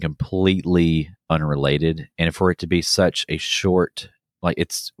be something completely unrelated. And for it to be such a short, like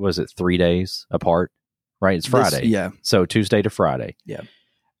was it 3 days apart, right? It's Friday. Yeah. So Tuesday to Friday. Yeah.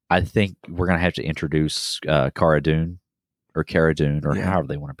 I think we're going to have to introduce Cara Dune or however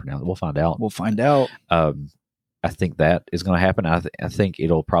they want to pronounce it. We'll find out. We'll find out. I think that is going to happen. I think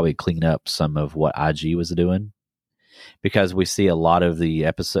it'll probably clean up some of what IG was doing, because we see a lot of the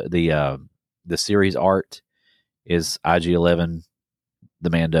episode, the series art is IG-11, the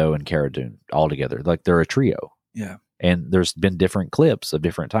Mando, and Cara Dune all together. Like they're a trio. Yeah. And there's been different clips of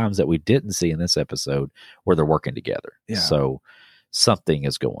different times that we didn't see in this episode where they're working together. Yeah. So something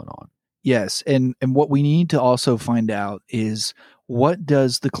is going on. Yes. And what we need to also find out is, what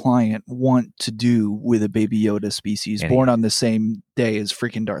does the client want to do with a Baby Yoda species born on the same day as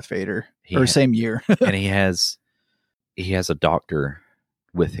freaking Darth Vader, or same year? And he has a doctor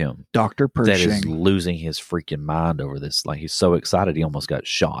with him, Dr. Pershing, that is losing his freaking mind over this. Like he's so excited he almost got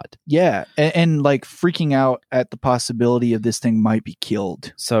shot. Yeah, and like freaking out at the possibility of this thing might be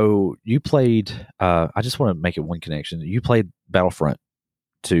killed. So you played. I just want to make it one connection. You played Battlefront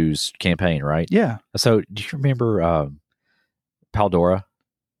 2's campaign, right? Yeah. So do you remember Paldora?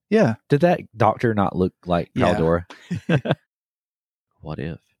 Yeah. Did that doctor not look like Yeah. Paldora? What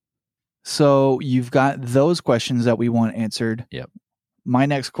if? So you've got those questions that we want answered. Yep. My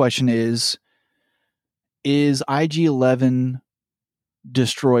next question is IG-11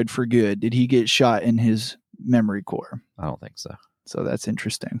 destroyed for good? Did he get shot in his memory core? I don't think so. So that's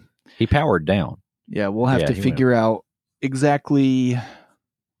interesting. He powered down. Yeah, we'll have to figure out exactly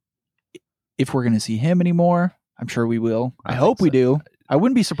if we're going to see him anymore. I'm sure we will. I hope we do. I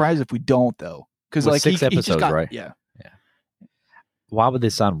wouldn't be surprised if we don't, though. Because like 6 episodes, right? Yeah. Why would they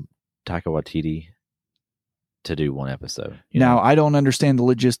sign Taika Waititi to do one episode? Now, I don't understand the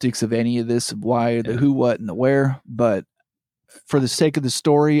logistics of any of this, why, the who, what, and the where, but for the sake of the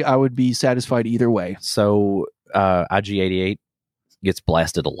story, I would be satisfied either way. So IG-88 gets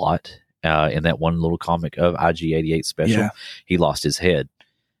blasted a lot in that one little comic of IG-88 special. Yeah. He lost his head.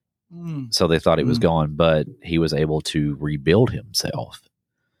 So they thought he was gone, but he was able to rebuild himself.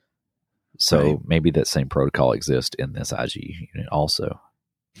 So maybe that same protocol exists in this IG unit also.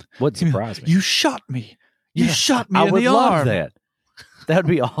 What surprised me? You shot me. You shot me I in would the love arm. that. That'd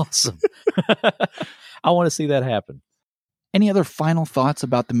be awesome. I want to see that happen. Any other final thoughts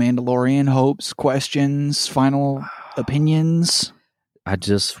about The Mandalorian? Hopes, questions, final opinions? I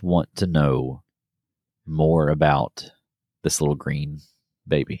just want to know more about this little green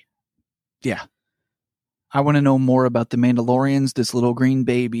baby. Yeah. I want to know more about the Mandalorians, this little green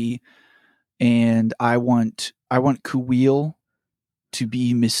baby, and I want Kuiil to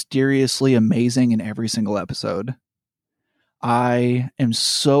be mysteriously amazing in every single episode. I am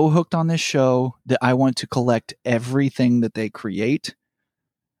so hooked on this show that I want to collect everything that they create.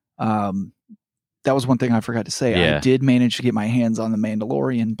 That was one thing I forgot to say. Yeah. I did manage to get my hands on the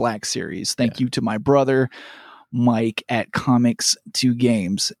Mandalorian Black Series. Thank you to my brother, Mike, at Comics 2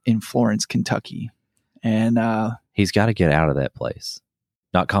 Games in Florence, Kentucky. And He's got to get out of that place.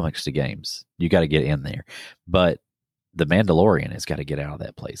 Not Comics to Games. You got to get in there. But the Mandalorian has got to get out of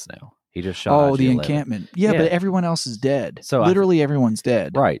that place now. He just shot the IG-11. encampment. Yeah, but everyone else is dead. So literally everyone's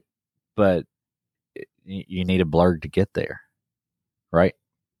dead. Right. But you need a blurg to get there. Right?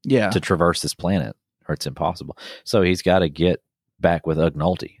 Yeah. To traverse this planet, or it's impossible. So he's got to get back with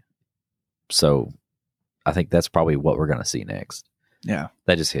Ugnaughty. So I think that's probably what we're going to see next. Yeah.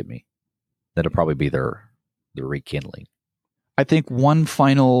 That just hit me. That'll probably be the rekindling. I think one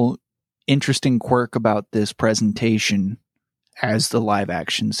final interesting quirk about this presentation as the live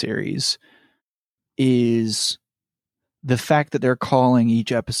action series is the fact that they're calling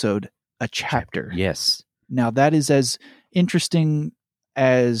each episode a chapter. Yes. Now that is as interesting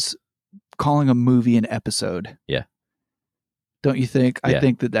as calling a movie an episode. Yeah. Don't you think? Yeah. I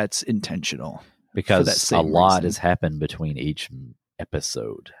think that that's intentional. Because a lot has happened between each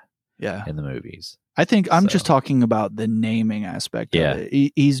episode. Yeah. In the movies. I think I'm just talking about the naming aspect of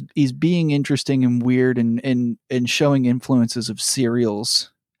it. He's being interesting and weird and showing influences of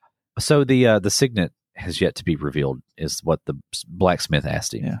serials. So the signet has yet to be revealed, is what the blacksmith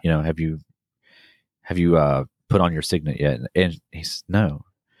asked him. Yeah. You know, have you put on your signet yet? And he's no.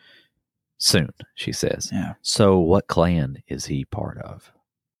 Soon, she says. Yeah. So what clan is he part of?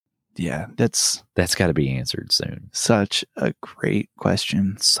 Yeah, that's got to be answered soon. Such a great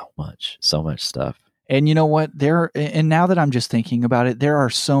question. So much stuff. And you know what? And now that I'm just thinking about it, there are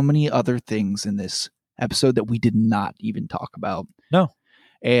so many other things in this episode that we did not even talk about. No.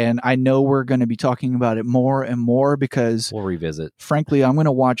 And I know we're going to be talking about it more and more because we'll revisit. Frankly, I'm going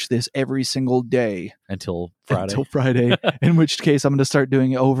to watch this every single day until Friday. In which case, I'm going to start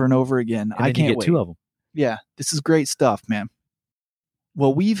doing it over and over again. And I can't wait. 2 of them. Yeah, this is great stuff, man.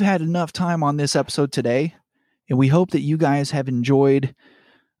 Well, we've had enough time on this episode today, and we hope that you guys have enjoyed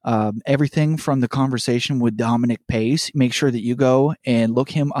everything from the conversation with Dominic Pace. Make sure that you go and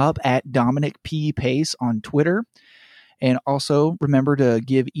look him up at Dominic P. Pace on Twitter. And also remember to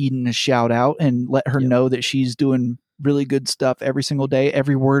give Eden a shout out and let her know that she's doing really good stuff every single day.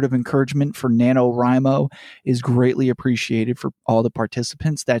 Every word of encouragement for NaNoWriMo is greatly appreciated for all the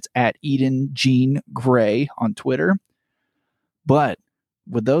participants. That's at Eden Jean Gray on Twitter. But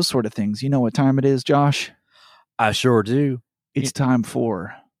with those sort of things, you know what time it is, Josh? I sure do. It's time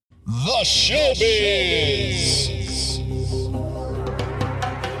for The Showbiz.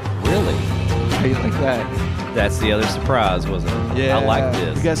 Really? How you like that? That's the other surprise, wasn't it? Yeah, I like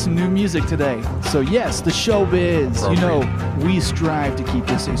this. We got some new music today. So yes, the Showbiz. You know, we strive to keep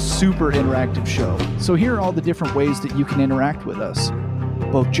this a super interactive show. So here are all the different ways that you can interact with us.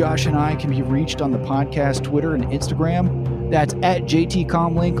 Both Josh and I can be reached on the podcast Twitter and Instagram. That's at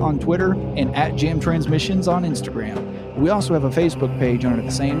JTComLink on Twitter and at Jam Transmissions on Instagram. We also have a Facebook page under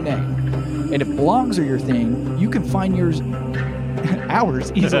the same name. And if blogs are your thing, you can find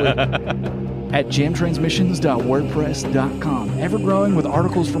ours easily at jamtransmissions.wordpress.com. Ever growing with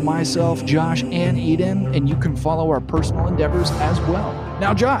articles from myself, Josh, and Eden, and you can follow our personal endeavors as well.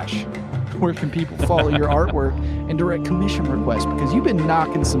 Now, Josh, where can people follow your artwork and direct commission requests? Because you've been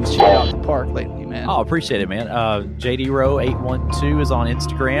knocking some shit out the park lately, man. Oh, appreciate it, man. JD Rowe 812 is on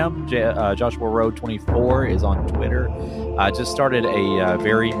Instagram. Joshua Rowe 24 is on Twitter. I just started a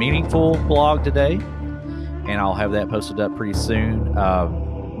very meaningful blog today, and I'll have that posted up pretty soon.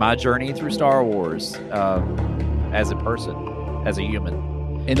 My journey through Star Wars as a person, as a human.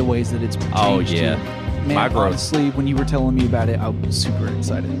 In the ways that it's changed. Oh, yeah. Man, My growth. honestly, when you were telling me about it, I was super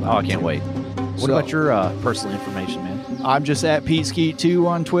excited about it. Oh, I can't wait. What about your personal information, man? I'm just at Pete Skeet 2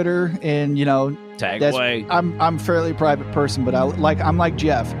 on Twitter, and Tag away. I'm a fairly private person, but I'm like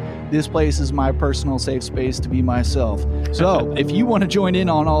Jeff. This place is my personal safe space to be myself. So if you want to join in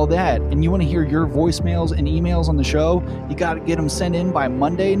on all that and you want to hear your voicemails and emails on the show, you got to get them sent in by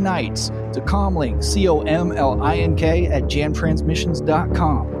Monday nights to Comlink, COMLINK at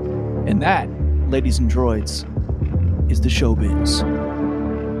jamtransmissions.com. And that, ladies and droids, is the showbiz.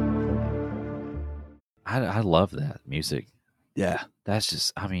 I love that music. Yeah. That's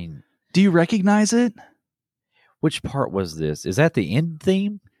just, Do you recognize it? Which part was this? Is that the end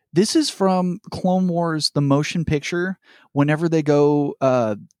theme? This is from Clone Wars, the motion picture, whenever they go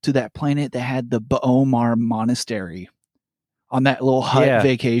to that planet that had the Baomar Monastery on that little hut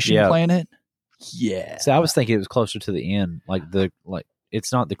vacation planet. Yeah. So I was thinking it was closer to the end. Like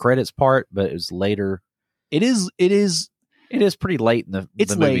it's not the credits part, but it was later. It is pretty late in the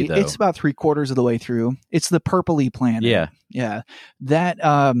movie, late. Though. It's about 3/4 of the way through. It's the purpley planet. Yeah. Yeah. That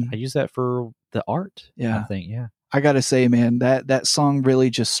I use that for the art. Yeah. I think, yeah. I gotta say, man, that song really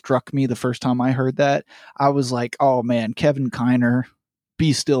just struck me the first time I heard that. I was like, oh man, Kevin Kiner,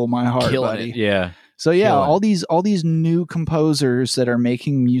 be still my heart, Killing buddy. it. Yeah. So yeah, all these new composers that are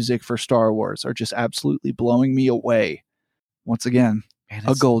making music for Star Wars are just absolutely blowing me away. Once again, Man,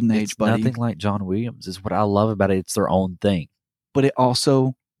 a golden age, buddy. Nothing like John Williams is what I love about it. It's their own thing, but it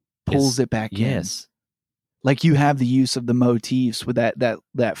also pulls it back in. Yes. Like you have the use of the motifs with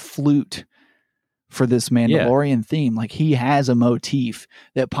that flute for this Mandalorian theme. Like he has a motif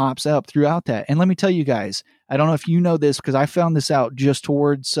that pops up throughout that. And let me tell you guys, I don't know if you know this because I found this out just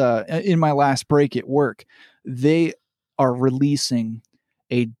towards in my last break at work. They are releasing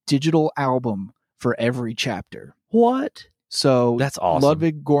a digital album for every chapter. What? So that's awesome.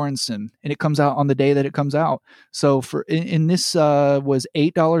 Ludwig Göransson, and it comes out on the day that it comes out. So for in this was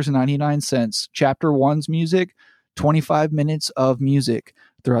 $8.99. Chapter 1's music, 25 minutes of music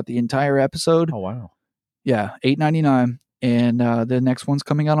throughout the entire episode. Oh wow! Yeah, $8.99, and the next one's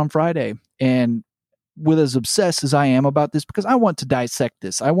coming out on Friday. And with as obsessed as I am about this, because I want to dissect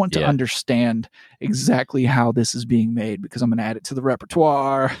this, I want to understand exactly how this is being made, because I'm going to add it to the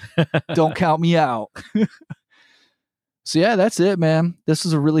repertoire. Don't count me out. So yeah, that's it, man. This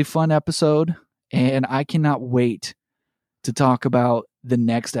is a really fun episode, and I cannot wait to talk about the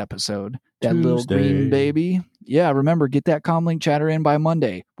next episode. That Tuesday. Little green baby. Yeah, remember, get that Comlink chatter in by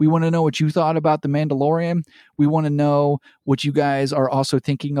Monday. We want to know what you thought about The Mandalorian. We want to know what you guys are also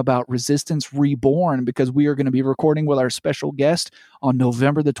thinking about Resistance Reborn, because we are going to be recording with our special guest on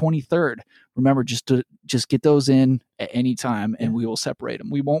November the 23rd. Remember, just get those in at any time, and we will separate them.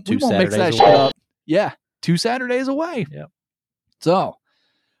 We won't mix that shit up. Yeah. 2 Saturdays away. Yep. So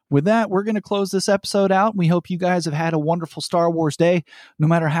with that, we're going to close this episode out. We hope you guys have had a wonderful Star Wars day. No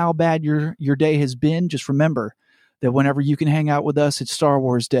matter how bad your day has been, just remember that whenever you can hang out with us, it's Star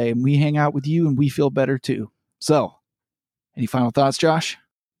Wars Day, and we hang out with you and we feel better too. So any final thoughts, Josh?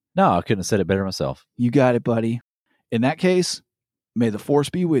 No, I couldn't have said it better myself. You got it, buddy. In that case, may the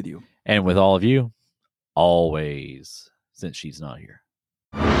Force be with you. And with all of you, always, since she's not here.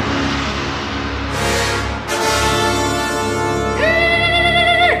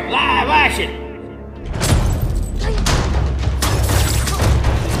 Live action!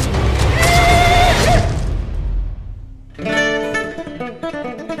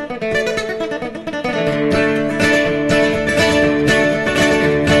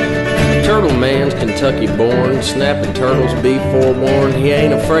 Turtle Man's Kentucky born, snapping turtles be forewarned. He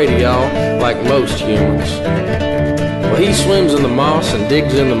ain't afraid of y'all like most humans. Well, he swims in the moss and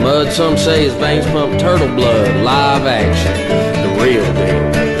digs in the mud. Some say his veins pump turtle blood. Live action, the real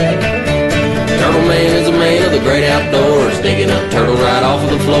deal. Turtle Man is a man of the great outdoors, digging up turtles right off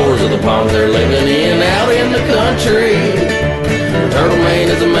of the floors of the ponds they're living in out in the country. Turtle Man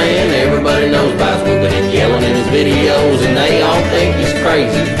is a man everybody knows by his whooping and yelling in his videos, and they all think he's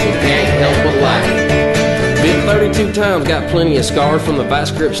crazy, but can't help but laugh. Bit 32 times, got plenty of scars from the vice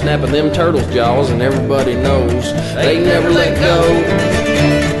grip snapping them turtles' jaws, and everybody knows they never let go.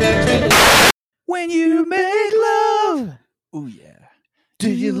 When you make love, ooh yeah. Do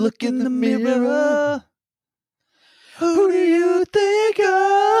you look in the mirror? Who do you think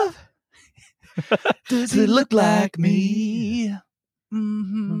of? Does it look like me?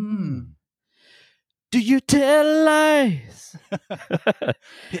 Mm-hmm. Do you tell lies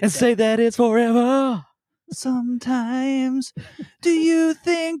and say that it's forever? Sometimes. Do you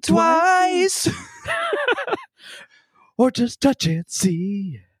think twice? Or just touch it,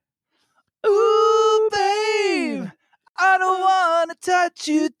 see? Ooh, babe, I don't want to touch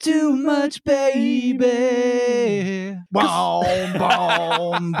you too much, baby. Boom,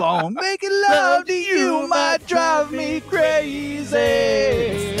 boom, boom. Making love to you might drive me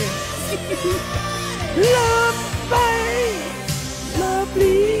crazy. Love, babe. Love,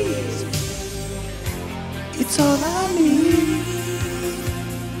 please. It's all I need.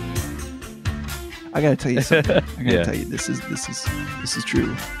 I gotta tell you something. I gotta tell you, this is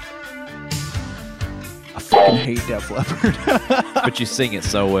true. I fucking hate Def Leppard. But you sing it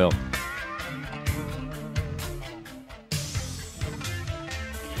so well.